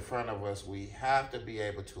in front of us, we have to be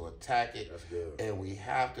able to attack it, That's good. and we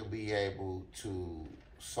have to be able to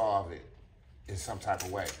solve it in some type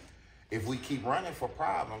of way. If we keep running for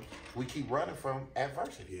problems, we keep running from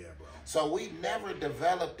adversity. Yeah, bro. So we never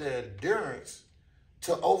develop the endurance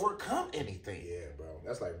to overcome anything. Yeah, bro.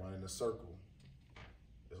 That's like running a circle.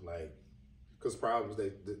 It's like, because problems,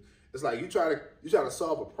 it's like you try to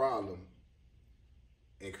solve a problem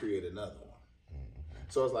and create another one.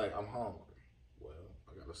 So it's like, I'm hungry. Well,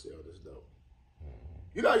 I gotta sell this dope.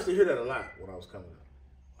 You know, I used to hear that a lot when I was coming up.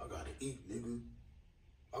 I gotta eat, nigga.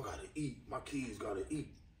 I gotta eat. My kids gotta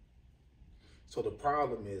eat. So the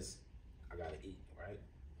problem is, I gotta eat, right?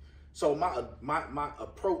 So my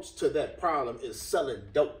approach to that problem is selling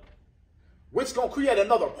dope, which gonna create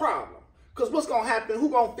another problem. Cause what's gonna happen? Who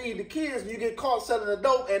gonna feed the kids when you get caught selling the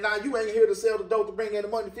dope, and now you ain't here to sell the dope to bring in the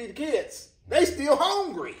money to feed the kids? They still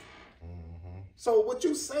hungry. So what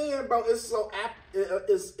you saying, bro, is so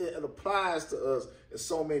it applies to us in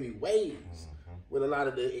so many ways with a lot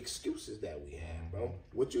of the excuses that we have, bro.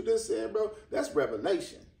 What you just said, bro, that's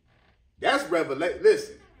revelation. That's revelation.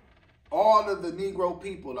 Listen, all of the Negro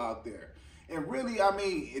people out there, and really, I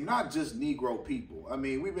mean, not just Negro people. I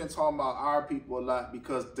mean, we've been talking about our people a lot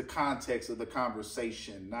because the context of the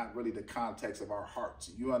conversation, not really the context of our hearts.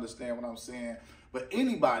 You understand what I'm saying? But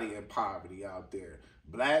anybody in poverty out there,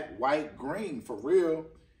 black, white, green, for real,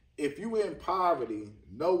 if you in poverty,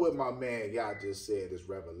 know what my man y'all just said is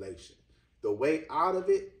revelation. The way out of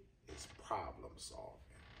it is problem solving.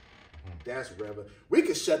 That's revelation. We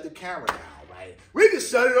can shut the camera down, right? We can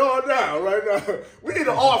shut it all down right now. We need an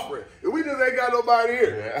offering. If we just ain't got nobody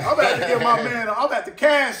here, I'm about to give my man, I'm about to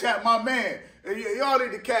cash out my man. And y'all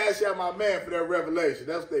need to cash out my man for that revelation.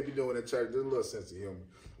 That's what they be doing in church. There's a little sense of humor.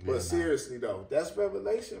 But seriously though, that's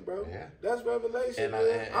revelation, bro. Yeah. That's revelation,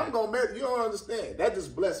 man. I'm gonna make you don't understand. That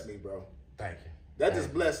just blessed me, bro. Thank you. That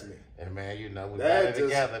just blessed me. And man, you know, we got it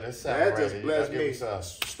together to celebrate. That just blessed me.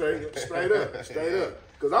 Straight up.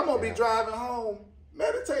 Cause I'm gonna be driving home,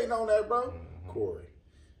 meditating on that, bro. Corey,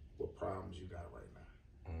 what problems you got right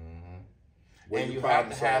now? And you have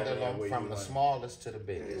to handle them from the smallest to the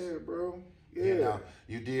biggest. Yeah, bro. Yeah. You know,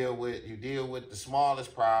 you deal with the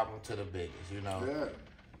smallest problem to the biggest, you know. Yeah.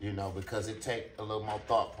 You know, because it takes a little more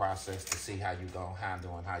thought process to see how you gonna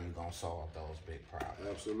handle and how you gonna solve those big problems.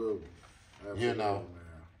 Absolutely. You know,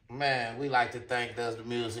 man, we like to thank Does the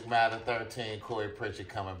Music Matter 13, Corey Pritchard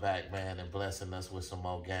coming back, man, and blessing us with some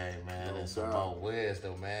more game, man, and some more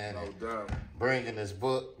wisdom, man. No doubt. Bringing this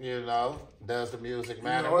book, you know, Does the Music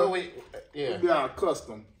Matter? You know we got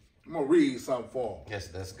custom. I'm gonna read something for them. Yes,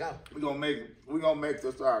 let's go. We're gonna make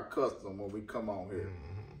this our custom when we come on here.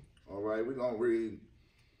 All right, we're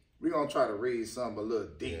gonna try to read something a little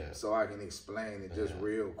deep so I can explain it just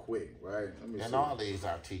real quick, right? All these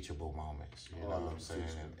are teachable moments, you know what I'm saying?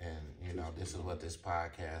 And you know, this is what this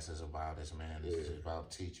podcast is about, man. This is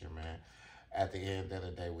about teaching, man. At the end of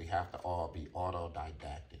the day, we have to all be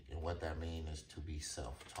autodidactic. And what that means is to be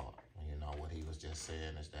self-taught. You know, what he was just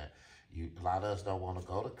saying is that a lot of us don't want to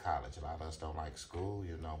go to college. A lot of us don't like school,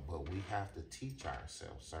 you know, but we have to teach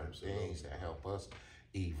ourselves certain things that help us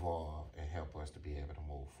evolve and help us to be able to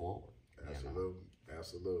move forward.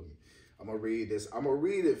 Absolutely. I'm gonna read this. I'm gonna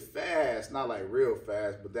read it fast, not like real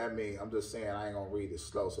fast, but that means I'm just saying I ain't gonna read it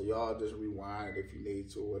slow. So y'all just rewind it if you need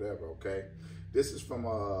to or whatever, okay? This is from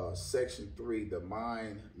section 3, the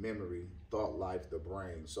mind, memory, thought life, the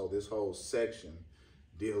brain. So this whole section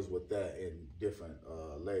deals with that in different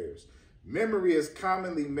layers. Memory is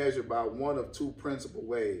commonly measured by one of two principal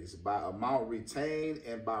ways, by amount retained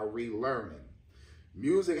and by relearning.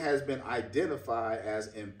 Music has been identified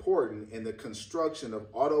as important in the construction of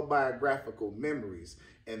autobiographical memories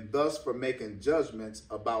and thus for making judgments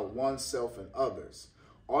about oneself and others.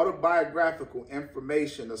 Autobiographical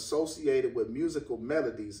information associated with musical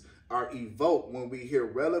melodies are evoked when we hear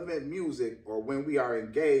relevant music or when we are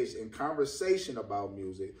engaged in conversation about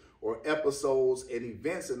music or episodes and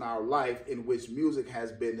events in our life in which music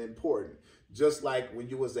has been important. Just like when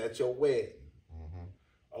you was at your wedding.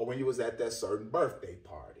 Or when you was at that certain birthday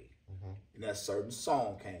party and that certain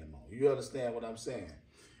song came on. You understand what I'm saying?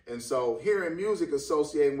 And so hearing music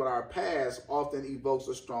associating with our past often evokes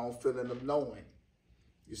a strong feeling of knowing.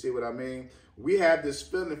 You see what I mean? We have this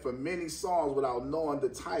feeling for many songs without knowing the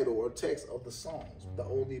title or text of the songs, the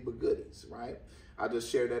oldie but goodies, right? I just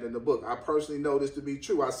shared that in the book. I personally know this to be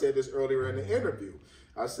true. I said this earlier in the interview.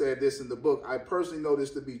 I said this in the book. I personally know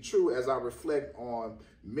this to be true as I reflect on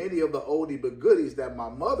many of the oldie but goodies that my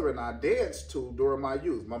mother and I danced to during my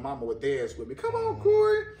youth. My mama would dance with me. Come on,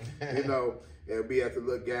 Corey. You know, and be at the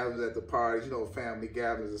little gatherings at the parties, you know, family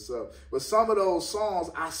gatherings and stuff. But some of those songs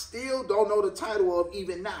I still don't know the title of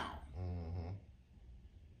even now.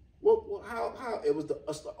 Well, how it was the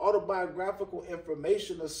autobiographical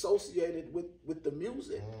information associated with the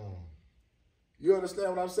music. You understand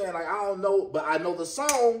what I'm saying? Like, I don't know, but I know the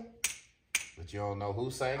song. But you don't know who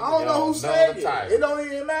sang it. I don't know who sang it. It don't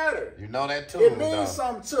even matter. You know that tune. It means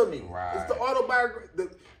something to me. Right. It's the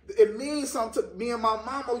autobiography. It means something to me, and my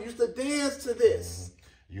mama used to dance to this.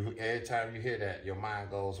 Every time you hear that, your mind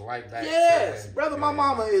goes right back. Yes, brother, my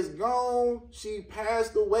mama is gone. She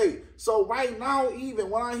passed away. So right now, even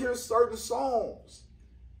when I hear certain songs,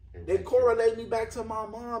 they correlate me back to my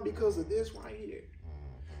mom because of this right here.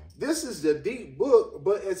 This is the deep book,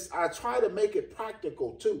 but I try to make it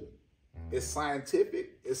practical too. It's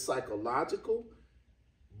scientific, it's psychological,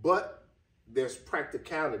 but there's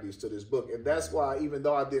practicalities to this book. And that's why, even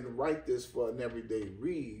though I didn't write this for an everyday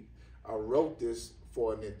read, I wrote this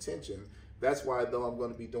for an intention. That's why, though, I'm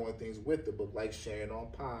going to be doing things with the book, like sharing on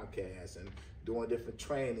podcasts and doing different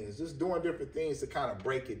trainings, just doing different things to kind of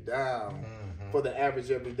break it down for the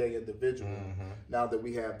average everyday individual. Now that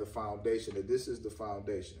we have the foundation, that this is the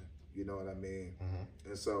foundation, you know what I mean?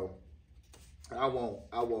 And so I won't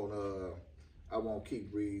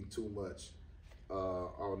keep reading too much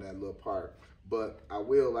on that little part, but I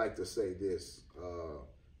will like to say this.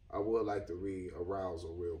 I would like to read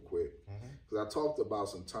arousal real quick, because I talked about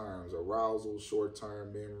some terms: arousal,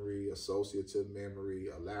 short-term memory, associative memory,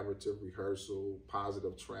 elaborative rehearsal,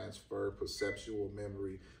 positive transfer, perceptual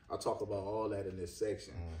memory. I talk about all that in this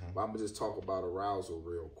section, but I'm gonna just talk about arousal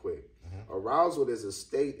real quick. Arousal is a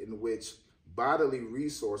state in which bodily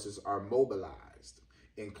resources are mobilized,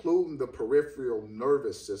 including the peripheral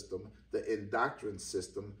nervous system, the endocrine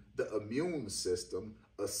system, the immune system,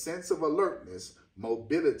 a sense of alertness,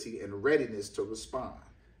 mobility, and readiness to respond.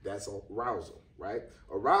 That's arousal, right?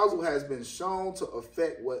 Arousal has been shown to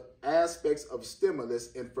affect what aspects of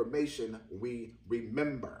stimulus information we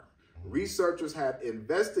remember. Researchers have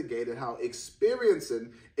investigated how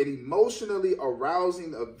experiencing an emotionally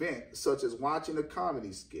arousing event, such as watching a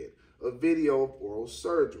comedy skit, a video of oral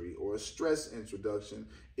surgery, or a stress introduction,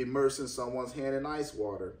 immersing someone's hand in ice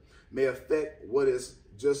water, may affect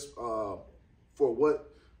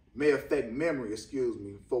may affect memory,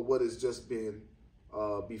 for what is just been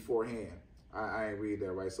beforehand. I ain't read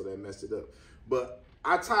that right, so that messed it up. But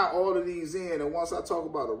I tie all of these in, and once I talk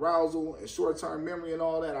about arousal and short-term memory and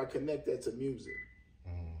all that, I connect that to music.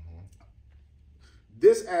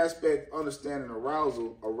 This aspect, understanding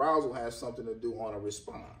arousal has something to do on a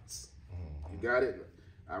response. You got it?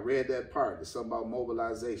 I read that part. It's something about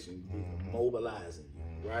mobilization, mobilizing,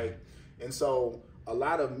 right? And so a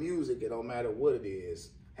lot of music, it don't matter what it is,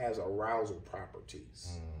 has arousal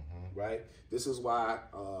properties, right? This is why,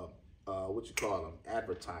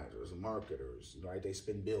 advertisers, marketers, right? They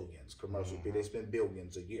spend billions, commercial, they spend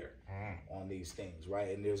billions a year on these things, right?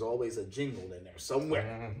 And there's always a jingle in there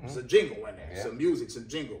somewhere. There's a jingle in there, some music, some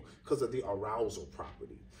jingle, because of the arousal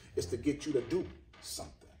property. It's to get you to do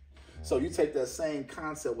something. So you take that same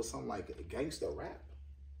concept with something like a gangsta rap.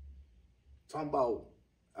 Talking about,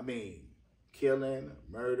 killing,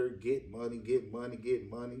 murder, get money,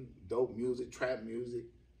 dope music, trap music.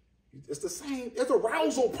 It's the same. It's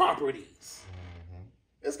arousal properties.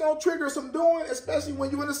 It's going to trigger some doing, especially when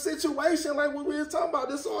you're in a situation like what we were talking about.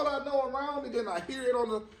 This is all I know around me. Then I hear it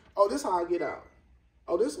on this is how I get out.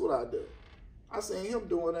 Oh, this is what I do. I seen him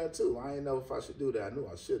doing that too. I didn't know if I should do that. I knew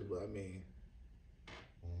I should, but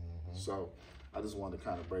so I just wanted to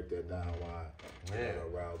kind of break that down. Why the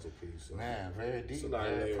arousal piece. So, man, very deep,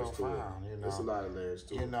 very profound. You know, there's a lot of layers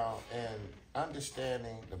to it. You know, and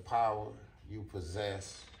understanding the power you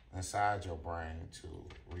possess inside your brain to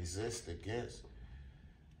resist against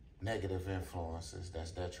negative influences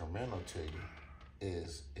that's detrimental to you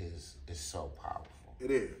is so powerful.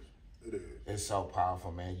 It is. It's so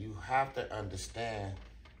powerful, man. You have to understand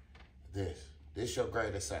this. This is your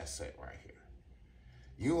greatest asset right here.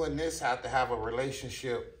 You and this have to have a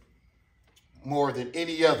relationship more than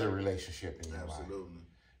any other relationship in your life. Absolutely.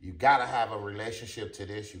 You got to have a relationship to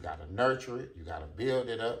this. You got to nurture it. You got to build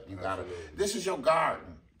it up. This is your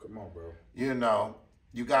garden. Come on, bro. You know,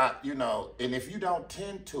 and if you don't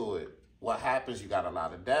tend to it, what happens, you got a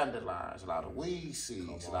lot of dandelions, a lot of weed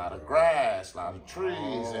seeds, a lot of grass, a lot of trees,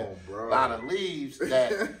 and a lot of leaves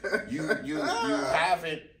that you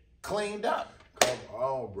haven't cleaned up. Come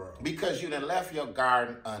on, bro. Because you done left your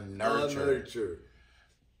garden unnurtured.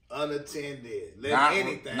 unattended,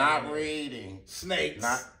 anything. Not reading.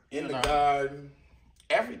 Snakes in the know, garden.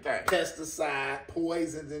 Everything. Pesticide,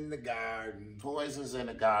 poisons in the garden. Poisons in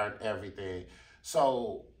the garden, everything.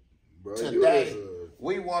 So Bro, today,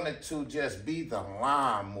 we wanted to just be the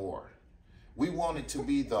lawnmower. We wanted to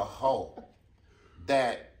be the hoe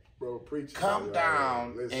that come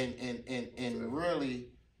down and really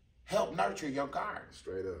help nurture your garden.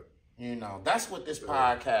 Straight up. You know, that's what this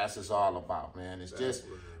podcast is all about, man. It's just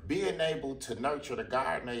being able to nurture the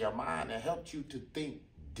garden of your mind and help you to think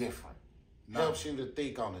different. Helps you to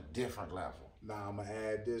think on a different level. Now, I'm going to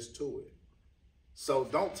add this to it. So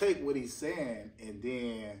don't take what he's saying and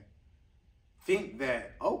then think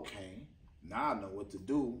that, okay, now I know what to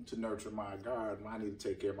do to nurture my garden. I need to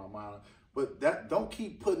take care of my mind. But don't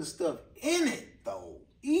keep putting stuff in it, though,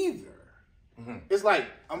 either. Mm-hmm. It's like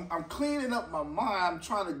I'm cleaning up my mind. I'm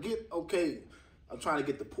trying to get, I'm trying to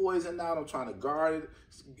get the poison out. I'm trying to guard it.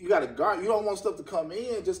 You got to guard. You don't want stuff to come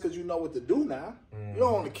in just because you know what to do now. Mm-hmm. You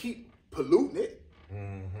don't want to keep polluting it,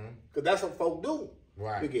 because that's what folk do.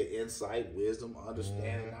 Right. We get insight, wisdom,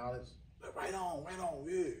 understanding, knowledge. Right on,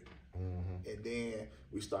 yeah. And then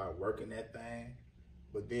we start working that thing,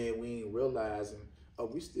 but then we ain't realizing,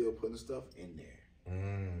 we still putting stuff in there.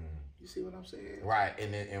 You see what I'm saying? Right,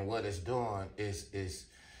 and what it's doing is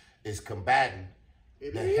combating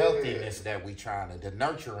the healthiness that we trying to, the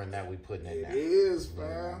nurturing that we putting in there. It is,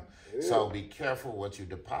 man. So be careful what you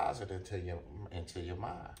deposit into your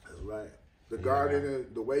mind. That's right. The garden,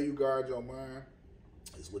 the way you guard your mind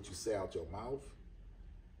is what you say out your mouth,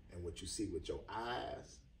 and what you see with your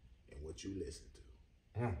eyes, and what you listen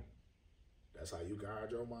to. That's how you guard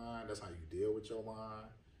your mind. That's how you deal with your mind.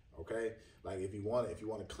 Okay? Like if you want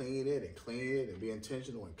to clean it and be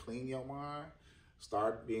intentional and clean your mind,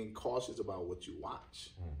 start being cautious about what you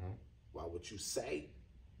watch, about what you say,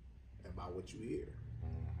 and about what you hear.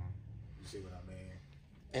 You see what I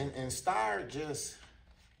mean? And start just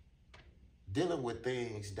dealing with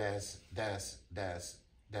things that's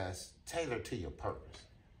tailored to your purpose.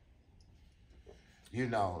 You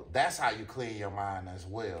know, that's how you clean your mind as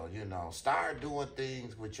well. You know, start doing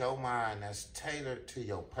things with your mind that's tailored to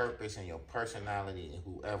your purpose and your personality and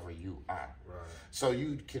whoever you are. Right. So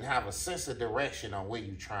you can have a sense of direction on where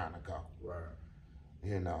you're trying to go. Right.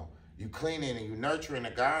 You know, you cleaning and you nurturing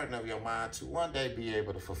the garden of your mind to one day be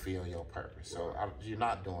able to fulfill your purpose. So you're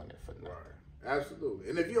not doing it for nothing. Right. Absolutely.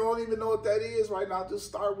 And if you don't even know what that is right now, just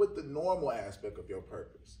start with the normal aspect of your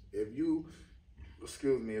purpose. If you're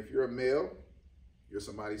a male, you're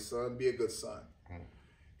somebody's son, be a good son.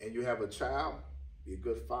 And you have a child, be a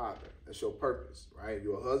good father. That's your purpose, right?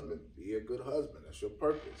 You're a husband, be a good husband. That's your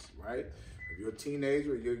purpose, right? If you're a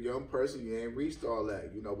teenager, you're a young person, you ain't reached all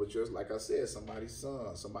that, but you're, like I said, somebody's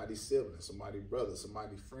son, somebody's sibling, somebody's brother,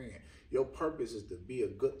 somebody's friend. Your purpose is to be a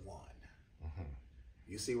good one.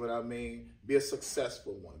 You see what I mean? Be a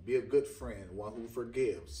successful one. Be a good friend, one who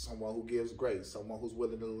forgives, someone who gives grace, someone who's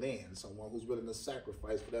willing to lend, someone who's willing to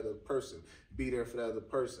sacrifice for that other person, be there for that other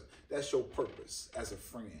person. That's your purpose as a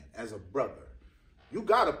friend, as a brother. You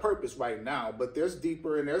got a purpose right now, but there's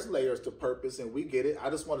deeper and there's layers to purpose, and we get it. I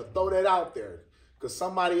just want to throw that out there because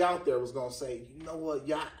somebody out there was going to say, you know what,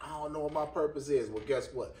 I don't know what my purpose is. Well, guess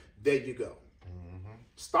what? There you go.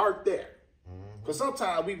 Start there. Because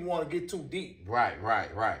sometimes we want to get too deep. Right.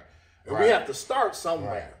 And we have to start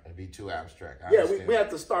somewhere. Right. It'd be too abstract. We have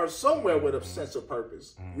to start somewhere with a sense of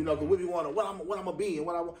purpose. Because we want to, what I'm going to be and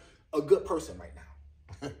what I want, a good person right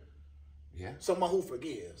now. Someone who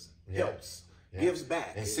forgives, helps, gives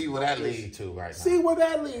back. And see where that leads to right now. See where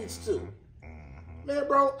that leads to. Man,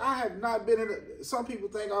 bro, I have not been some people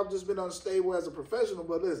think I've just been unstable as a professional,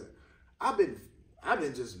 but listen, I've been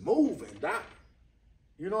just moving, doc.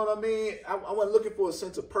 You know what I mean? I wasn't looking for a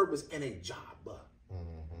sense of purpose in a job, but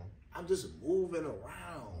I'm just moving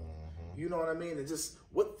around. You know what I mean? And just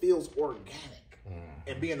what feels organic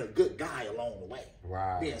and being a good guy along the way.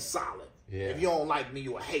 Right. Being solid. Yeah. If you don't like me,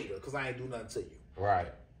 you're a hater because I ain't do nothing to you.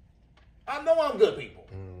 Right. I know I'm good people.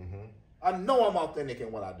 I know I'm authentic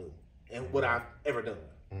in what I do and what I've ever done.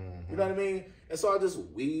 You know what I mean? And so I just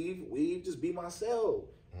weave, just be myself.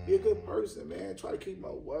 Be a good person, man. Try to keep my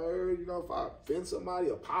word. If I offend somebody,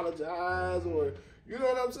 apologize, or you know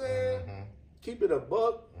what I'm saying? Keep it a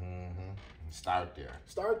buck. Start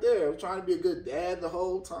there. I'm trying to be a good dad the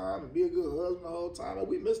whole time and be a good husband the whole time. And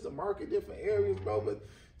we missed the mark in different areas, bro, but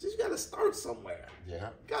just you got to start somewhere. Yeah.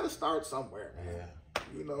 You got to start somewhere, man. Yeah.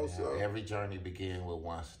 So every journey begins with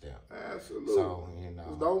one step. Absolutely. So,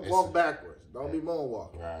 don't walk backwards. Don't be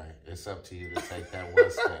moonwalking. Right. It's up to you to take that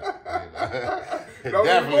one step.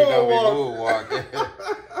 Definitely don't be moonwalking.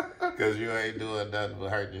 Because you ain't doing nothing but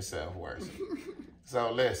hurting yourself worse.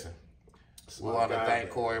 So listen, we My want to God, thank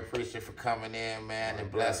man. Corey. Appreciate you for coming in, man, My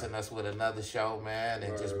and God. blessing us with another show, man,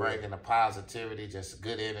 and just bringing the positivity, just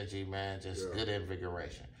good energy, man, just good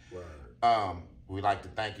invigoration. We'd like to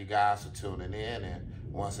thank you guys for tuning in, and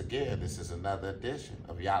once again, this is another edition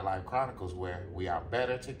of Yacht Life Chronicles, where we are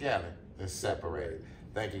better together than separated.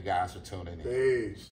 Thank you guys for tuning in. Peace.